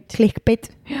clickbait.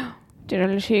 Já, þetta er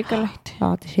alveg sýkalegt. Já,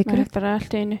 þetta er sýkalegt. Maður er bara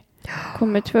allt einu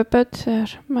komið 2 börn þegar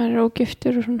maður er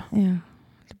ógiftur og svona. Já,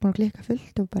 þetta er búin að klikka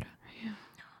fullt og bara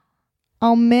á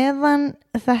meðan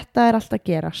þetta er alltaf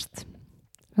gerast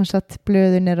þannig að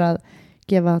blöðin er að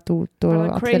gefa þetta út og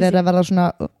allir er að verða svona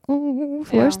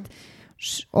þú veist,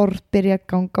 orð byrja að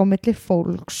ganga á milli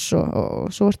fólks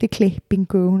og svo ertu í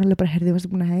klippingu og hún er bara, herði, varstu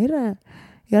búin að heyra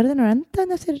jörðin er enda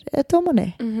en eftir 2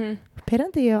 mánuði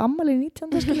perandi, ég hef ammali 19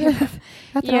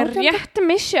 ég er rétt að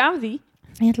missi af því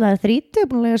ég ætlaði að 30,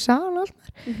 búin að lega saman allt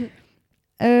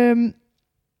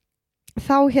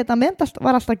þá meðan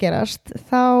var alltaf að gerast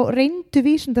þá reyndu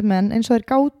vísindamenn eins og þeir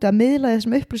gátu að miðla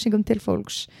þessum upplýsingum til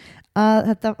fólks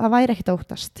að það væri ekkert að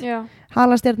óttast.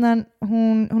 Halastjarnan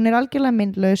hún er algjörlega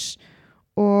myndlaus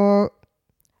og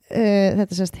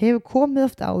þetta sést hefur komið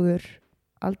oft áður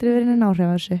aldrei verið neinn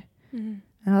áhrif af þessu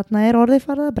en þarna er orðið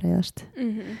farið að breiðast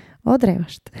og að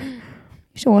dreifast í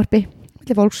sjónvarpi,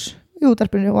 milli fólks í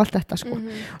útvarpinu og allt þetta sko.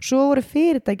 Svo voru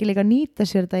fyrirtæki líka að nýta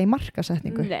sér þetta í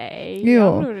markasetningu. Nei,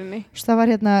 alvörinni. Það var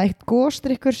eitt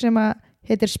góstrykkur sem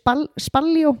heitir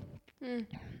Spaljó.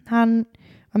 Hann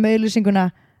var með auglýsinguna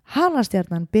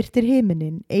halastjarnan birtir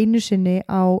himinin einu sinni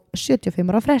á 75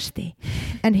 ára fresti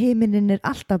en himinin er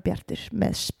alltaf bjartur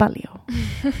með Spaljó.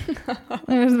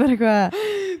 Það er bara eitthvað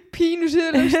pínu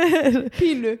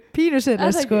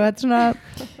siðlust sko, þetta er svona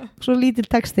svo lítil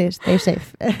texti, stay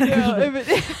safe.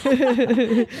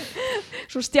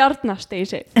 Svo stjarnar stay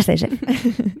safe.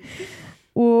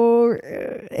 og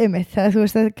einmitt, það, þú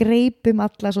veist, það greipum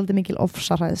alla svolítið mikil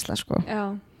ofsarræðisla sko.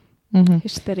 Já,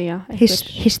 hystería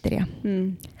hystería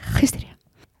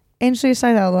eins og ég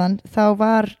sagði áðan þá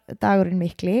var dagurinn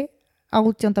mikli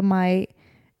 18. maí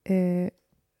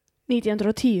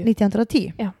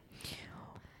 1910 Já.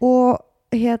 og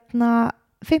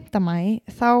 5. maí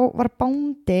þá var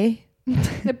Bóndi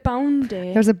The Boundy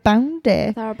there was a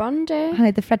Bóndi Það var Boundy hann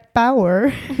heitir Fred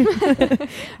Bauer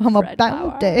og hann var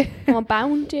Bóndi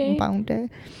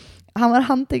hann var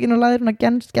handtekinn og lagður hann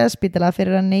að geðspítala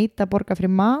fyrir að neita að borga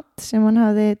fyrir mat sem hann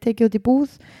hafði tekið út í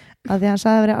búð að því hann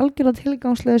sagði að vera algjörlega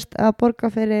tilgangslaust að borga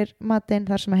fyrir matinn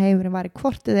þar sem að heimurinn var í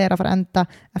kortið þeirra að fara að enda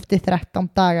eftir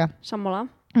 13 daga Sammála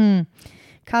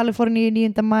Kaliforníu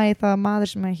 9. maí það var maður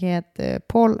sem hét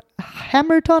Paul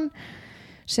Hamilton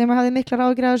sem hafði miklar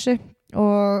áhyggjur af þessu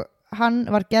og hann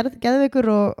var geðveikur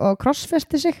og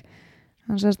krossfesti sig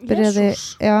hann sérst byrjaði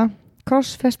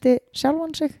krossfesti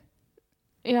sjálfan sig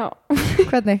Já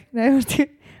hvernig? Nei, og ef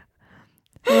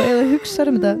þú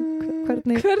hugsaður þetta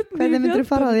hvernig myndir þú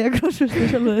fara að því að krossfesti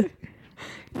sjálfan þig?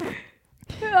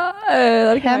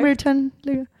 Hamilton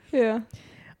líka Já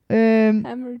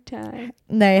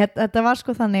Nei, þetta var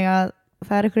sko þannig að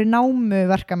það er einhverju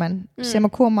námuverkamenn sem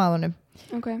að koma að honum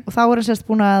og þá er hann sérst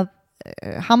búin að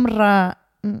hamra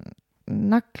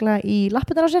nagla í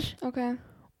lappirnar á sér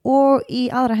og í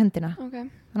aðra hendina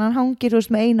þannig að hann hangir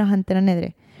með eina hendina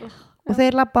niðri og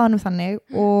þeir labba hann þannig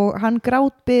og hann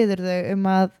grátbiður þau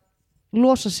að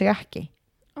losa sig ekki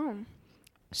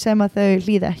sem að þau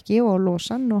hlýða ekki og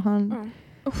losa hann og hann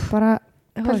bara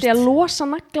Haldi að losa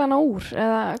naglana úr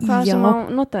eða hvað sem á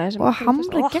notaði sem og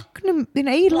hamra gegnum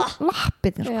þína eigin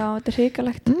lappir sko. Já, þetta er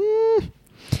hrikalegt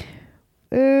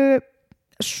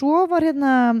Svo var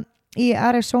í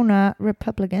Arizona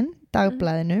Republican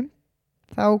dagblaðinu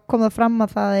þá kom það fram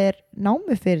að það er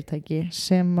námufyrirtæki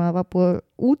sem var búið að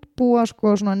útbúa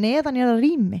sko svona neðanjarða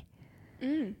rými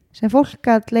sem fólk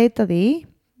gat leitað í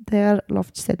þegar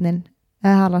loftstjarnan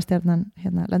eða halastjarnan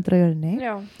lendur á jörðinni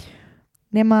Já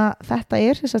nema þetta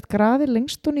er þess grafið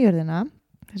lengst og nýjörðina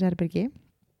þessi herbyrgi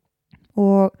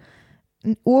og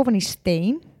ofan í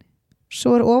stein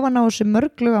svo er ofan á þessu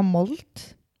mörgluga mold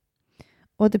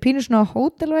og þetta er pínu svona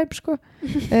hótelvæp sko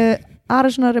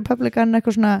Arizona Republican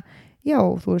eitthvað svona já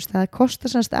þú veist það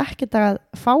kostar semst ekkert að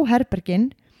fá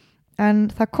herbyrgin en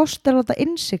það kostar að láta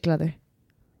innsigla þau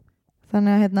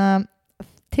þannig að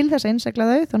til þess að innsigla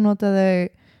þau þá nota þau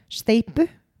steypu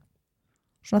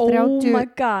svona 30 cm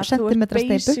steypu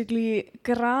basically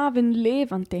grafin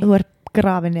lifandi þú er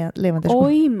grafin lifandi sko.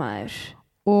 Ómaður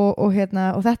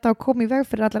og þetta kom í veg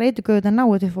fyrir allar eiturgöðu að ná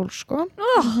til fólk sko.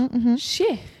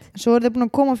 Shit svo er þau búin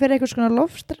að koma fyrir eitthvað svona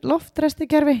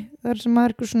loftræstikerfi það sem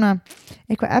er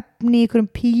eitthvað efni í einhverjum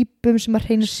pípum sem að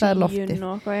hreinsa loftið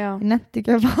ég nefndi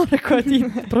ekki að fara eitthvað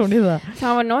dýpbrún í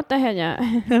það var nota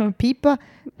pípa,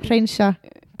 hreinsa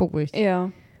búið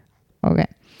ok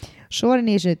svo er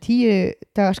henni í þessu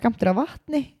 10 daga skammtur af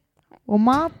vatni og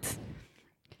mat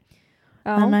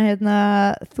þannig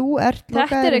að þú ert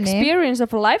þetta er experience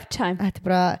of a lifetime þetta er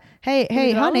bara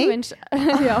hey honey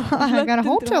I got a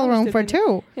hotel room for 2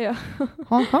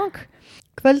 honk honk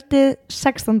kvöldið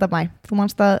 16. maí þú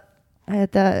manst að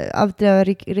þetta afdreifa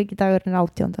ríkidagurinn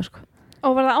 18. sko.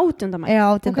 og var það 18. maí? Já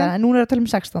 18. en núna er að tala um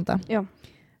 16. Já.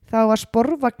 þá var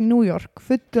sporvagn í New York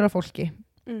fullur af fólki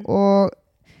og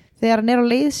þegar hann er á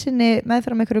leið sinni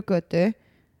meðfram einhverju götu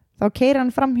þá keyrir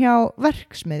hann fram hjá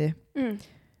verksmiðju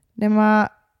nema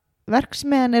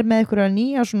verksmiðjan er með einhverja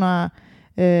nýja svona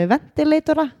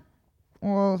ventilatora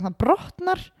og það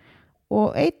brotnar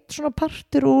og eitt svona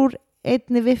partur úr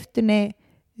einni viftunni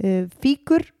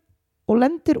fíkur og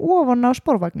lendir ofan á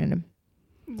sporvagninum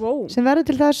sem verður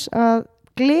til þess að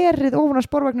glerið ofan á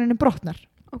sporvagninum brotnar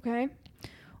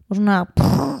og svona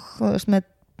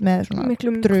með svona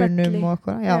miklum drunum og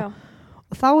eitthvað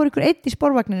og þá er einhver einn í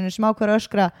sporvagninu sem ákveður að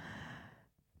öskra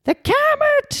The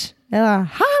Comet eða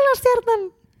Halastjarnan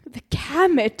The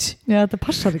Comet já þetta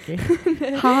passar ekki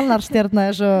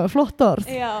Halastjarnan er svo flott orð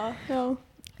þetta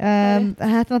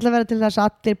er náttúrulega verið til þess að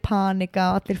allir panika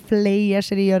og allir fleia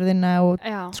sér í jörðina og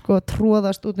sko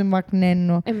tróðast út um vagnin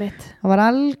og það var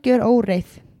algjör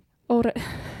óreið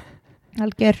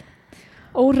algjör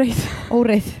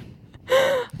óreið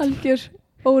algjör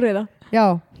óreiða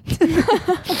já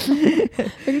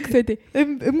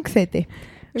umkveiti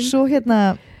svo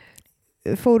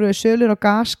fóru sölur á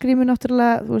gasgrímu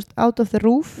náttúrulega þú veist out of the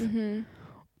roof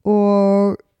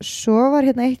og svo var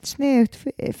eitt sniðugt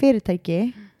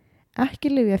fyrirtæki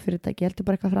ekki lyfjafyrirtæki, heldur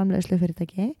bara eitthvað framleiðslu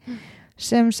fyrirtæki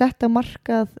sem sett á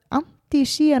markað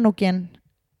anti-cyanogen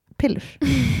pillur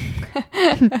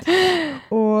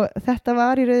og þetta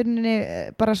var í rauninni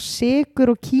bara sykur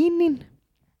og kínín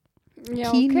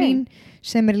kínín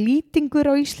sem lýtingur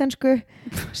á íslensku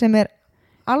sem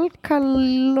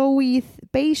alkalóið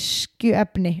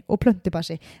beiskjuefni og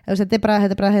plöntubasi þetta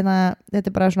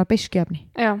er bara svona beiskjuefni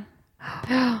já.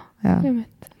 Ég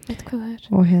veit hvað það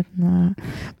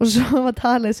og svo var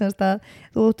talið semst að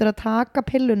þú ættir að taka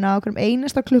pilluna á hverjum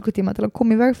einasta klukkutíma til að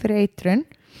koma í veg fyrir eitrun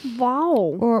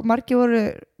og margir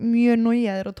voru mjög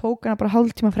nújaðir og tók hana bara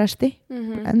hálftíma fresti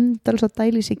endalins að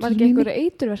dæli sig kínín var ekki einhverju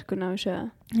eiturverkun af þessu?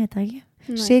 Ég veit ekki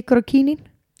sykur og kínín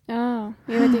já,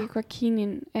 ég veit ekki hvað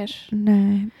kínín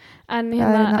nei en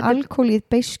það er alkólið,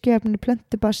 beiskjuefni,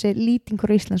 plöntubasi lýtingur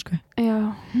á íslensku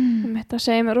já, þetta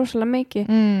segir mér rosalega mikið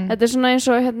þetta er svona eins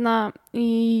og í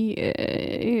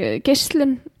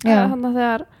geislun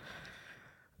þegar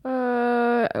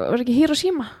var ekki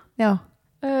Hiroshima já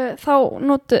þá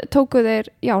tóku þeir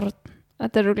járn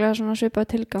þetta er rúglega svona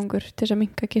svipað tilgangur til þess að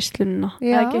minnka geislunina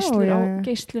eða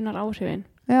geislunar áhrifin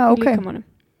líkamannum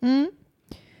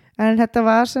en þetta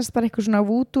var semst bara eitthvað svona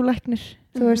vúdúlæknir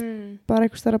þú veist, bara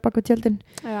eitthvað stærra bak á tjöldin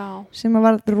sem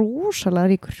var rosalega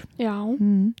ríkur já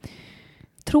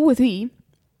trúi því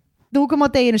þú kom á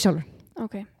deginu sjálfur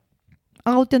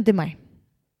 18. maí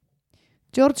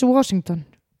George Washington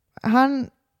hann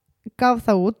gaf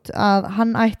það út að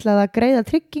hann ætlaði að greiða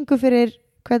tryggingu fyrir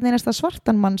hvern einasta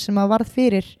svartan mann sem að varð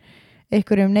fyrir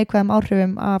einhverjum neikvæðum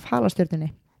áhrifum af halastjörnunni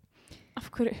af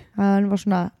hverju? hann var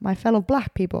svona my fellow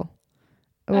black people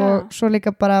og svo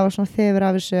líka bara var svona þefur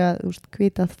af þessu að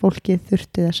hvítað fólkið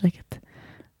þurfti þess ekkert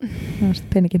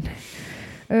peningin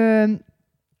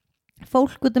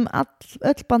fólk út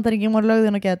öll bandaríkjum var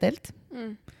lögðin að geða deild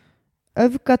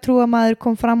öfgatrúamaður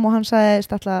kom fram og hann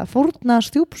sagðist ætla að fórna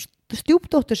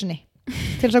stjúpdóttur sinni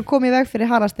til þess að koma í veg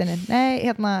fyrir halasteinin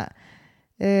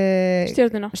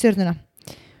stjörnuna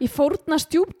Ég fórna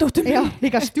stjúpdóttur já,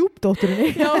 líka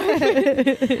stjúpdótturinni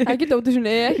ekki dóttur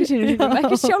sinni, ekki sínu sínum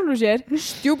ekki sjálfur sér,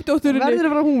 stjúpdótturinni verður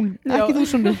að vera hún, ekki þú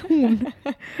svona hún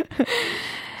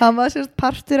hann var sérst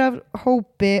partur af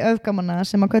hópi öfgamanna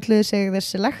sem að kölluðu sig The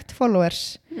Select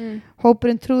Followers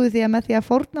hópurinn trúði því að með því að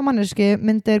fórna mannesku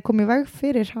myndir komið í veg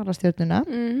fyrir halastjörnuna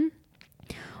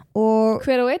og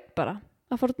hver og einn bara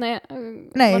að fórna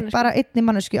nei, bara einni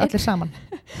mannesku, allir saman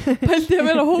pældi að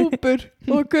vera hópur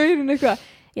og gaurin eitthvað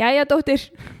jæja dóttir,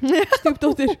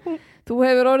 stjúpdóttir þú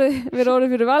hefur verið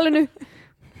orðið fyrir valinu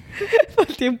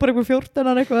fældi ég bara eitthvað 14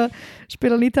 eitthvað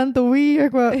spila Nintendo Wii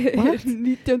eitthvað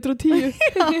 1910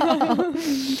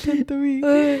 Nintendo Wii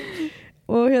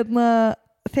og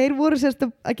þeir voru sérst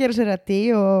að gera sér ready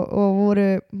og voru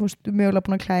mögulega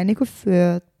búin að klæða inn eitthvað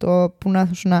föt og búin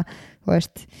að svona, þú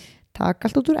veist taka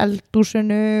allt út úr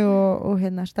eldúsinu og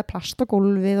setja plast á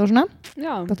gólfið og svona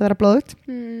þetta að vera blóðugt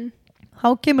þá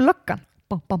kemur löggan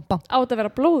bam, bam, bam. Á þetta að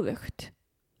vera blóðugt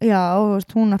já,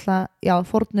 hún alltaf, já,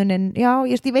 fórnunin já,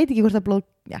 ég veit ekki hvort það blóð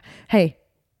hei,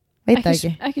 veit það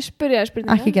ekki spyrja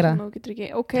spurninga ekki gera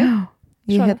okay.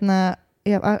 ég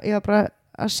var bara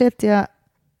að setja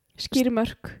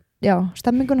skýrmörk já,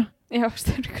 stemminguna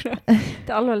þetta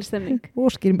er alveg stemming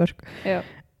og skýrmörk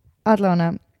allavega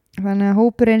þannig að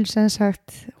hópurinn sem sagt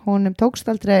honum tókst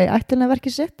aldrei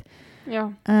ætlunarverkið sitt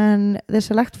en The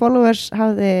Select Followers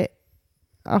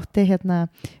átti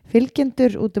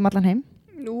fylgjendur út allan heim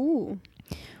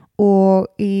og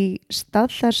í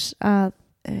stað þess að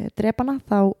drepana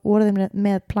þá voru þeim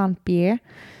með plan B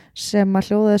sem að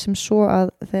hljóðaði sem svo að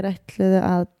þeir ætluðu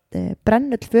að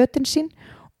brenna öll fötin sín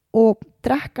og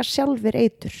drekka sjálfur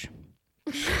eitur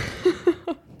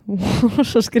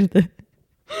svo skrítið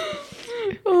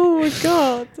oh my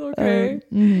god, ok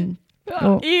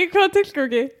í hvað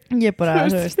tilgangi? Ég bara,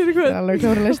 þú veist, alveg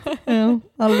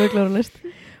kláralist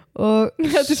og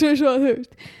þetta er svo að þú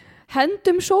veist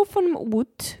hendum sófanum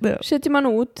út setjum hann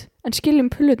út en skiljum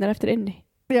pullurnar eftir inni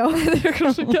já, þetta er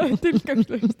eitthvað svo gæði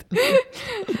tilgangslust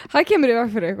það kemur í veg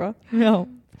fyrir eitthvað já,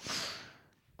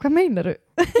 hvað meinaru?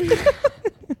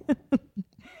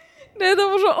 Nei, þetta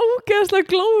var svo ógeðslega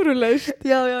glóruleist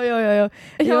já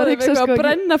ég var eitthvað að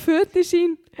brenna föti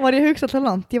sín var ég að hugsa alltaf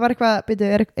langt ég var eitthvað,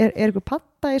 er eitthvað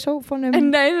patta í sófanum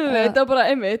nei, þetta var bara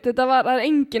einmitt þetta var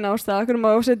engin ástæða hvernig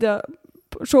maður að setja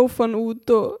sófan út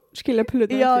og skilja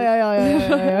pullutina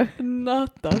já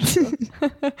natar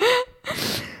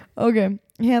ok,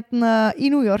 í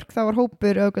New York það var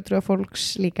hópur öfgatrúa fólks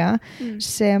líka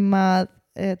sem að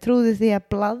trúði því að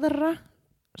bladra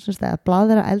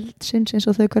eldsins eins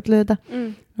og þau kölluðu þetta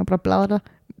bara bladra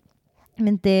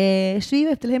myndi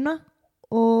svífa upp til himna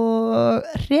og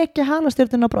rekja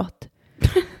halastjörnuna brott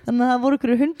þannig að það voru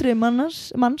ykkur 100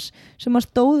 manns sem að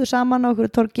stóðu saman á ykkur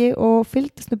torgi og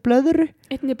fylgdist með blöðuru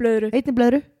einni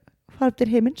blöðuru farið til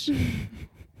himins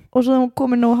og svo það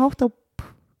komið nóg hátt á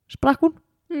sprakk hún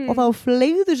og þá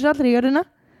fleygðu sér allir í jörðina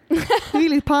því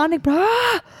lítið panik bara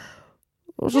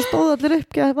og svo stóðu allir upp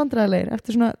ekki vandræðilegir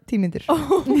eftir svona 10 mínútur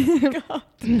oh my god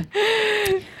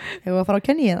hefur að fara að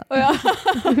kenni ég það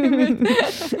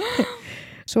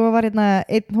svo var hérna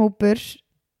einn hópur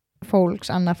fólks,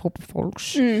 annar hópur fólks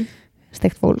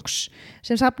steikt fólks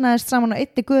sem safnaðist saman á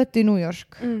einni götu í New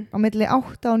York á milli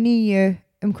 8 og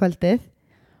 9 kvöldið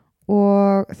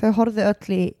og þau horfðu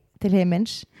öll til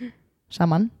himins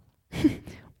saman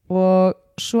og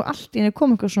svo allt í henni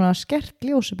kom einhver svona skert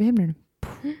ljós upp í himninum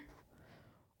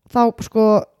þá sko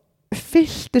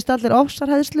fylltist allir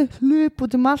ofsarhæðslu hlup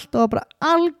út allt og bara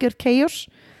algjört chaos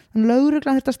þannig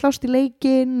lögreglan þurfti að slást í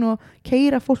leikinn og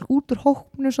keyra fólk út úr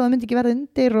hópnu svo það myndi ekki verða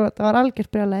undir og það var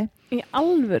algjört brjálæði í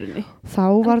alvörunni þá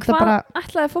var þetta bara hvað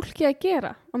ætlaði fólki að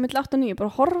gera á milli 8 og 9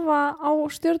 bara horfa á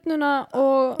stjörnuna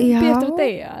og býja eftir að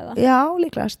deyja eða? Já,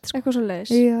 líklegast eitthvað svo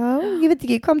leiðis já, ég veit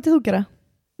ekki, hvað myndið þú gera?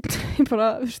 ég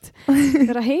bara,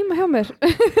 vera heima hjá mér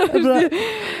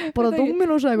bara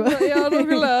Dominos eitthvað já,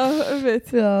 nokkulega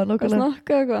að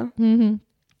snakka eitthvað en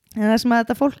það sem að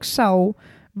þetta fólk sá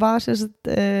var sérst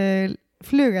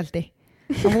flugeldi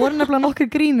það voru nefnilega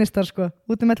nokkur grínistar sko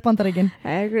út all Bandaríkin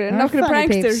nokkur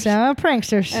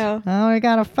pranksters we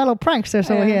got a fellow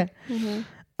pranksters over here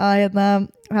að hérna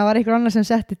það var einhver annar sem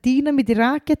setti dínamít í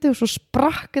raketu og svo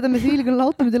sprakk þetta með þvílíkum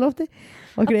látum út í lofti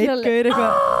og einhver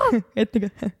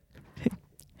eitthvað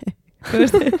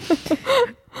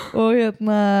og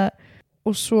hérna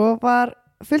og svo var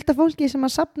fullt af fólki sem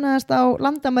að safnaðast á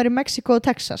landamæri Mexiko og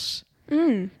Texas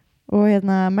og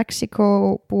hérna Mexiko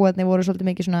búarnir voru svolítið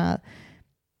mikið svona að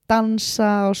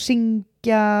dansa og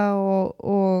syngja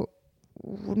og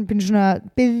byrja svona að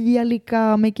biðja líka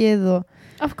mikið og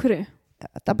af hverju?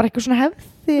 Það er bara eitthvað svona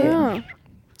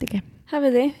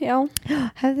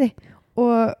hefði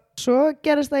og svo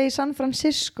gerist það í San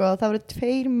Francisco það voru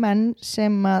 2 menn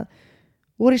sem að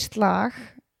voru í slag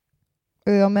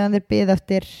og meðan þeir biðu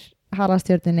eftir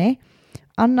halastjörnunni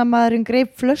annar maðurinn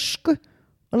greip flösku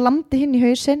og lamdi hinn í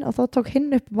hausinn og þá tók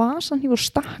hinn upp vasan hníf og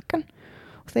stakkan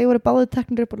og þeir voru báðir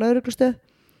teknir upp á lögreglustöð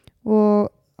og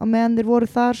á meðan þeir voru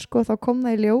þar sko þá kom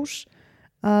það í ljós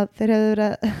að þeir hefðu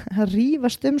verið að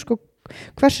rífast sko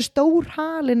hversu stór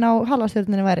halinn á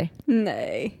halastjörnunni væri.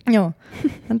 Nei. Já,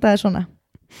 en það er svona.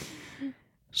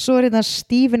 Svo er þetta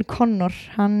Stephen Connor,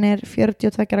 hann er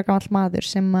 42 ára gamall maður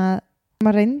sem að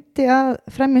reyndi að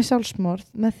fremja sjálfsmorð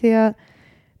með því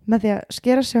að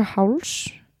skera sig á háls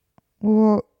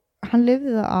og hann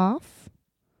lifði það af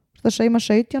það sauma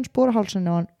 17 spor á hálsinn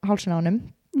á honum.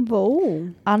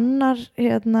 Annar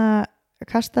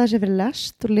kastaði sig fyrir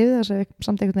lest og lifði það sig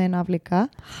samt einhvern veginn af líka.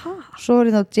 Svo er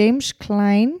þetta James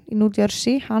Klein í New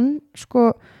Jersey,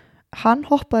 hann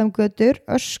hoppaði götur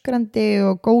öskrandi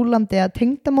og gólandi að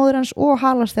tengdamóðir hans og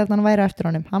halastjarnan væri eftir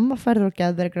honum. Hann var færður á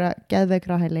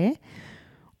geðveikra hæli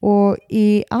og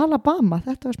í Alabama,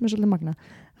 þetta var svolítið magna,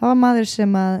 það var maður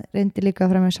sem að reyndi líka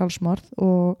að fremja sjálfsmorð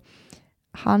og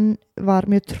hann var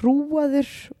mjög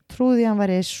trúði hann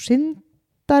væri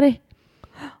syndari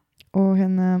og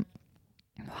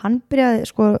hann byrjaði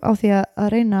sko á því að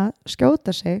reyna að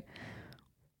skjóta sig.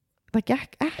 Það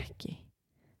gekk ekki.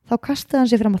 Þá kastaði hann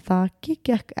sig fram á þaki,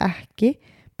 gekk ekki,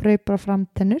 braut bara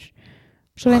framtennur.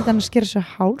 Svo reyndi hann að skera sig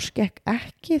háls, gekk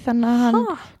ekki, þannig að hann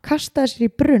kastaði sér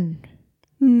í brunn.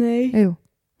 Nei. Jú.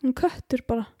 Hann köttur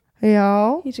bara.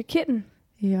 Já. Í þessu kinn.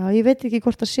 Já, ég veit ekki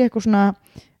hvort það sé eitthvað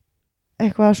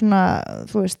svona,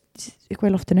 þú veist, eitthvað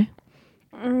í loftinu.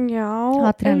 Já,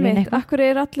 einmitt. Akkur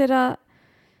er allir að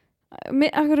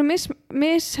akkur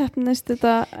mishefnist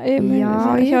þetta já,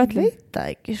 ég veit það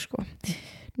ekki sko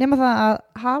nema það að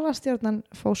halastjörnan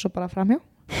fór svo bara framhjá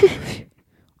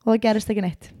og það gerist ekki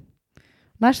neitt.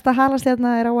 Næsta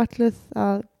halastjörna er áætluð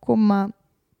að koma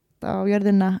á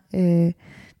jörðina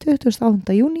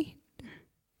 28. júní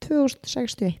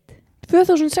 2061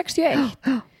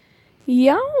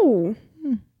 Já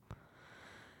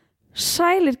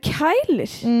Sælir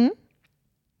kælir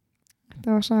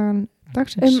það var sagan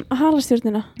dagsins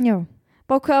halastjörnina. Já.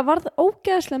 Bá hvað varð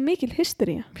ógeðslega mikil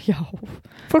hystería. Já.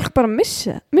 Fólk bara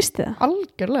misti það.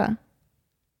 Algjörlega.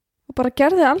 Og bara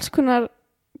gerði alls konar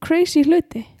crazy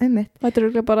hluti. Einmitt. Þetta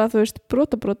er bara, þú veist,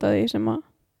 brotaði sem að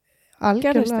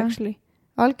gerðist actually.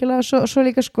 Algjörlega. Svo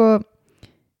líka sko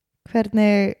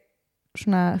hvernig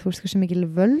svona, þú veist, hversu mikil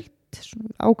völd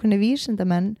ákveðni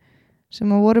vísindamenn sem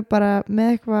voru bara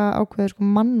með eitthvað ákveðið sko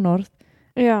mannorð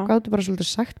gátu bara svolítið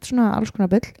sagt svona alls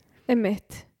konar bull.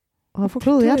 Einmitt. Og það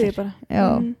klúði allir.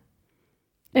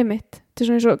 einmitt, þetta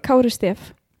svona eins og Kári Stef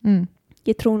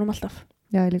ég trú honum alltaf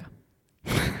já, ég líka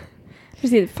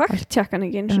finnst ég fact-checkan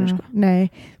ekki eins og sko nei,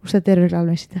 þetta er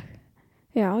alveg eins í dag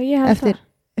já, ég held eftir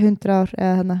 100 ár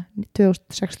eða þarna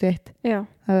 2061 já,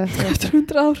 eftir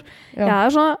 100 ár já,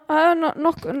 það er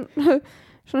nokkuð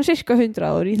svona cirka 100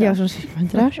 ár í það já, svona cirka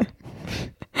 100 ár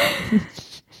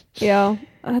já,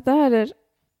 þetta er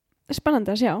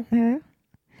spennandi að sjá já.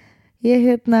 Ég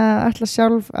ætla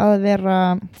sjálf að vera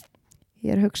ég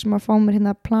er að hugsa að fá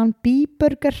mér Plan B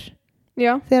burger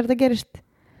já. Þegar þetta gerist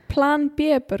Plan B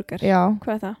burger, já.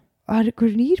 Hvað er það? Það er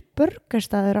einhver nýr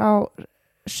burgerstaður á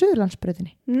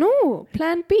Suðurlandsbrautinni Nú,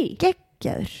 Plan B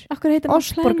geggjaður Akkur heitir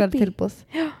það Plan B tilbúð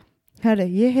herri,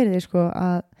 ég heyrði sko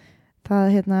að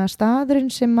það staðurinn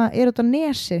sem er út á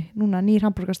Nesi núna nýr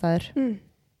hamburgerstaður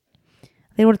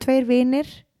þeir voru 2 vinir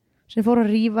sem fóru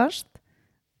að rífast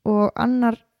og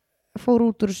annar fór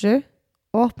út úr þessu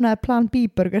og opnaði Plan B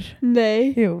burger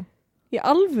nei, jú, í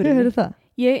alvöru ég heyrði það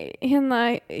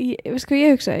veist hvað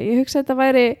ég hugsaði að þetta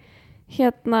væri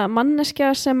manneskja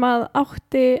sem að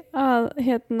átti að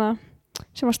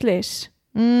sem var slys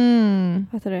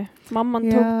þetta er mamman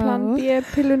tók Plan B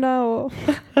pilluna og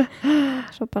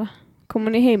svo bara kom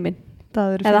hún í heiminn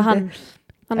eða hann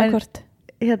annarkvort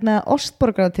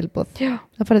ostborgaratilboð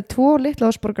það færði 2 litla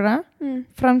ostborgara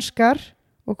franskar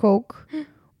og kók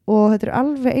og þetta er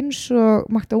alveg eins og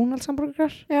McDonald's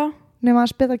hamburgerar nema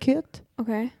að speta kjöt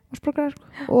ostborgarar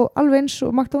og alveg eins og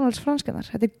McDonald's franskanar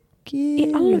þetta er í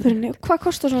alvörinu, hvað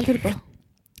kostar svona tilboð?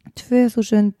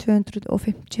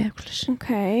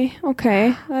 2250 ok,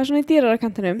 það er svona í dýrara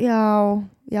kantinum já.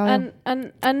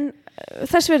 En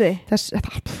þess virði?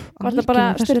 Var það bara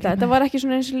styrta? Þetta var ekki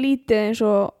svona eins lítið eins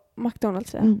og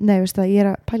McDonald's eða? Nei, veistu það, ég er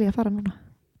að pæla í að fara núna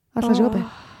alltaf þessi opið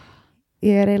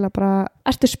ég er eiginlega bara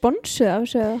Ertu sponsuð af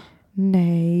þessu eða?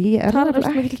 Nei, ég er það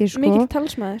ekki sko mikil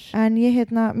talsmaður en ég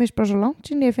mér bara svo langt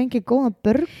sín ég fengi góða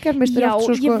burger já,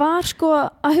 ég var sko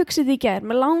að hugsa því í gær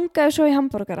mér langaði svo í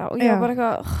hamburgara og ég var bara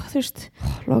eitthvað, þú veist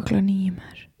lókla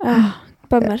nýjumar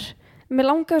bömmar, mér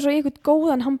langaði svo í eitthvað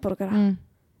góðan hamburgara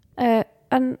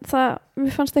en það,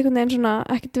 mér fannst einhvern veginn svona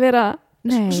ekkert vera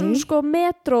svona sko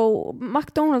metro,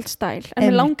 McDonald's style en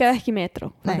mér langaði ekki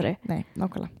metro nei,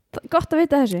 nákvæmlega gott að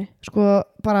vita þessu sko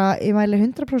bara ég mæli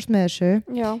 100% með þessu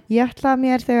ég ætla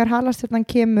mér þegar halastjörnan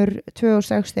kemur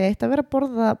 2061 að vera að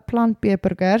borða Plan B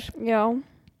burger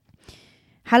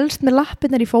helst með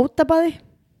lappirnar í fótabaði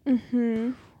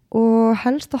og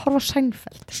helst að horfa á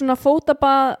Seinfeld svona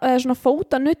fótabað eða svona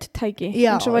fótanuttæki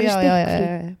eins og var í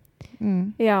stikkfrí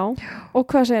já, og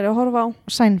hvað segir þú að horfa á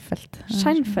Seinfeld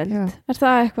er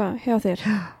það eitthvað hjá þér?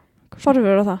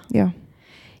 Horfur á það? Já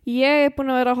Ég er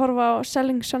búin að vera að horfa á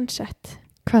Selling Sunset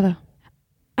Hvaða?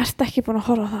 Ertu ekki búin að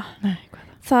horfa á það? Nei, hvaða?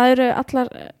 Það eru allar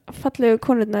fallegu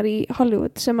konurnar í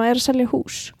Hollywood sem að selja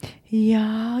hús Já,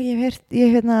 ég hef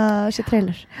þessi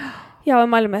trailer Já, ég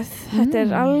mæli með Þetta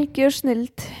er algjör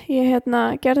snild Ég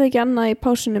gerði ekki annað í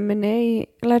pásunum minni í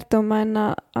lærdóma en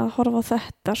að horfa á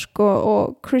þetta sko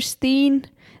og Christine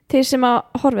til sem að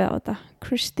horfið á þetta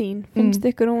Christine, finnst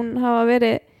ykkur hún hafa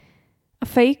verið að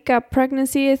feika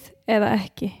pregnancyið eða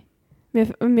ekki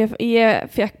ég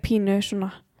fekk pínu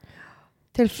svona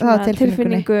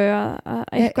tilfinningu að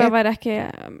eitthvað væri ekki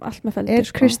allt með feldur Er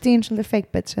Christine svolítið fake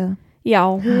bitch eða? Já,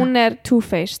 hún er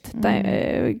two-faced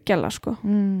gæla sko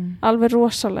alveg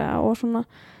rosalega og svona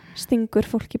stingur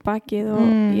fólk í bakið og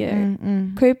ég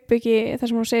kaup ekki það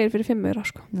sem hún segir fyrir 5 euro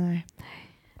sko Nei.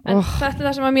 En þetta er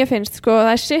það sem að mér finnst sko,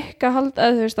 það er sikka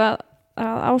haldið þú veist að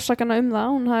ásakana það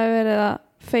hún hafi verið að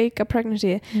fake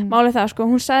pregnancy málið það sko,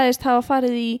 hún sagðist hafa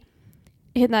farið í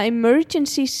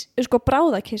emergencies sko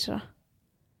bráðakissara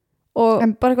og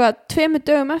bara eitthvað 2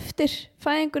 dögum eftir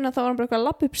fæðinguna þá var hann bara eitthvað að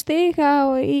lappa upp stiga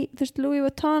og í þú veist Louis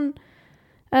Vuitton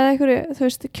eða einhverju þú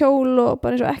veist kjól og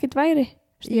bara eins og ekkert væri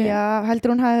Já,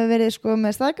 heldur hún hafi verið sko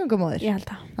með staðgöngumóðir? Ég held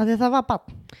að því að það var barn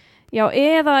Já,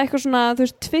 eða eitthvað svona þú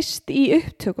veist tvist í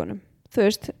upptökunum þú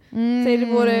veist, þeir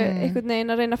voru einhvern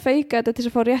veginn að reyna að feika þetta til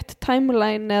að fá rétt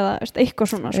timeline eða eitthvað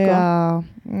svona sko. Já,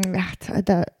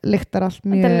 þetta lyktar allt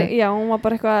mjög Já, hún var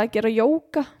bara eitthvað að gera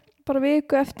jóga bara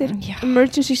viku eftir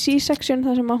emergency C-section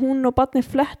þar sem að hún og barnið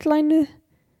flatlineið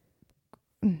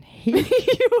Nei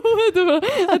Jú,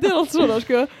 þetta er allt svona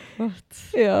sko.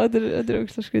 Já, þetta er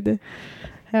ógeðslega skrítið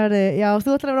Já, þú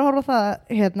ætlar að vera að horfa á það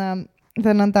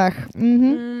þennan dag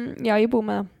Já, ég er búið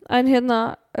með það en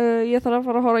ég þarf að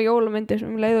fara að horfa á jólamyndir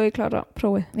um leið og ég klára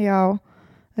prófið Já,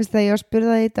 þess að ég var að spyrja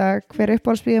það í dag hver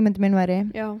uppáhaldsbíómyndi mín væri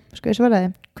Sko ég svaraði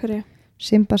Hverju?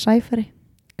 Simba Sæfari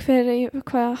Hvað er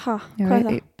það? Það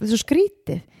er svo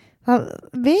skrítið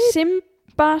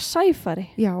Simba Sæfari?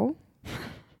 Já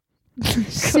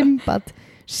Simbad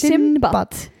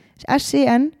Sinbad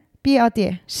S-I-N-B-A-D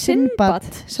Sinbad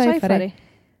sæfari.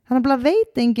 Þannig að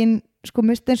veit enginn sko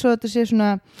mist eins og þetta sé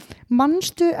svona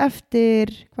manstu eftir,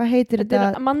 hvað heitir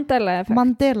þetta?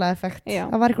 Mandela effekt.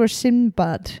 Það var eitthvað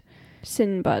Sinbad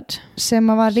sem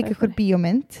að var líka eitthvað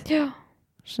bíómynd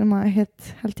sem að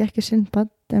held ég ekki Sinbad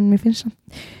en mér finnst það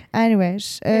anyways,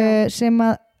 sem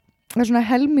að það er svona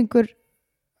helmingur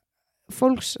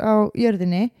fólks á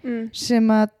jörðinni sem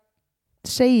að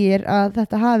segir að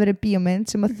þetta hafi verið bíómynd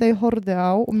sem að þau horfðu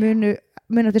á og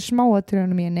muna til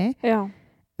smáatriðunum í henni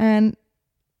en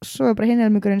svo er bara hinn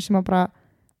helmingurinn sem að bara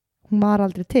hún var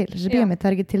aldrei til þessi bíómynd, það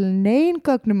er ekki til nein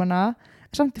gögnum hana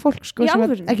samt í fólk sko sem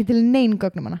er ekki til nein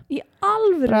gögnum hana í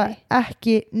alvörunni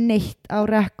ekki neitt á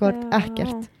rekord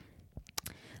ekkert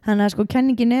þannig að sko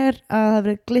kenningin er að það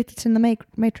verið glitches in the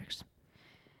Matrix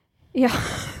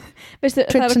veistu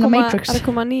það er að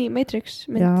koma ný Matrix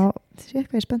mynd já, það sé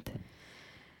eitthvað ég spennt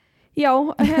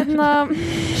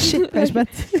shit hvað ég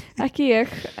spennt ekki ég,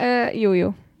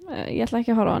 jú ég ætla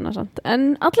ekki að horfa á hana samt en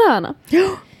allega hana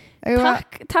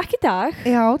takk í dag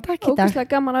takk í dag ógeðslega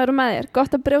gaman að vera með þér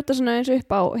gott að brjóta svona eins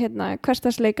upp á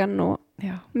hversdagsleikan og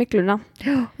mikluna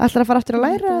ætlar að fara aftur að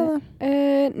læra það?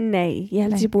 Nei, ég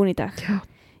held að ég er búin í dag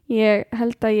ég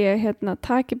held að ég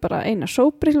taki bara eina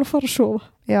sóbrill og fara að sofa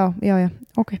já,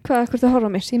 ok hvað er það að horfa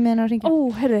á mig? Símiðin að ringja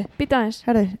herðu, býta aðeins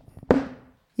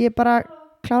ég bara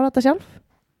klára þetta sjálf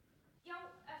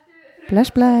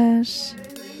bless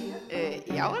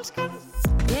já, elskan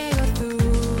ég og þú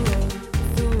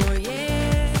og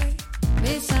ég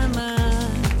við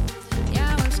saman já,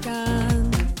 elskan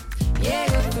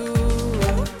ég og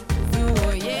þú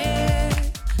og ég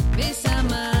við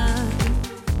saman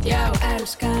já,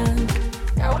 elskan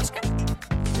já, elskan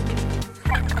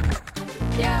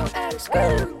já,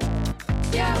 elskan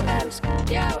já, elskan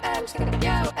já, elskan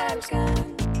já, elskan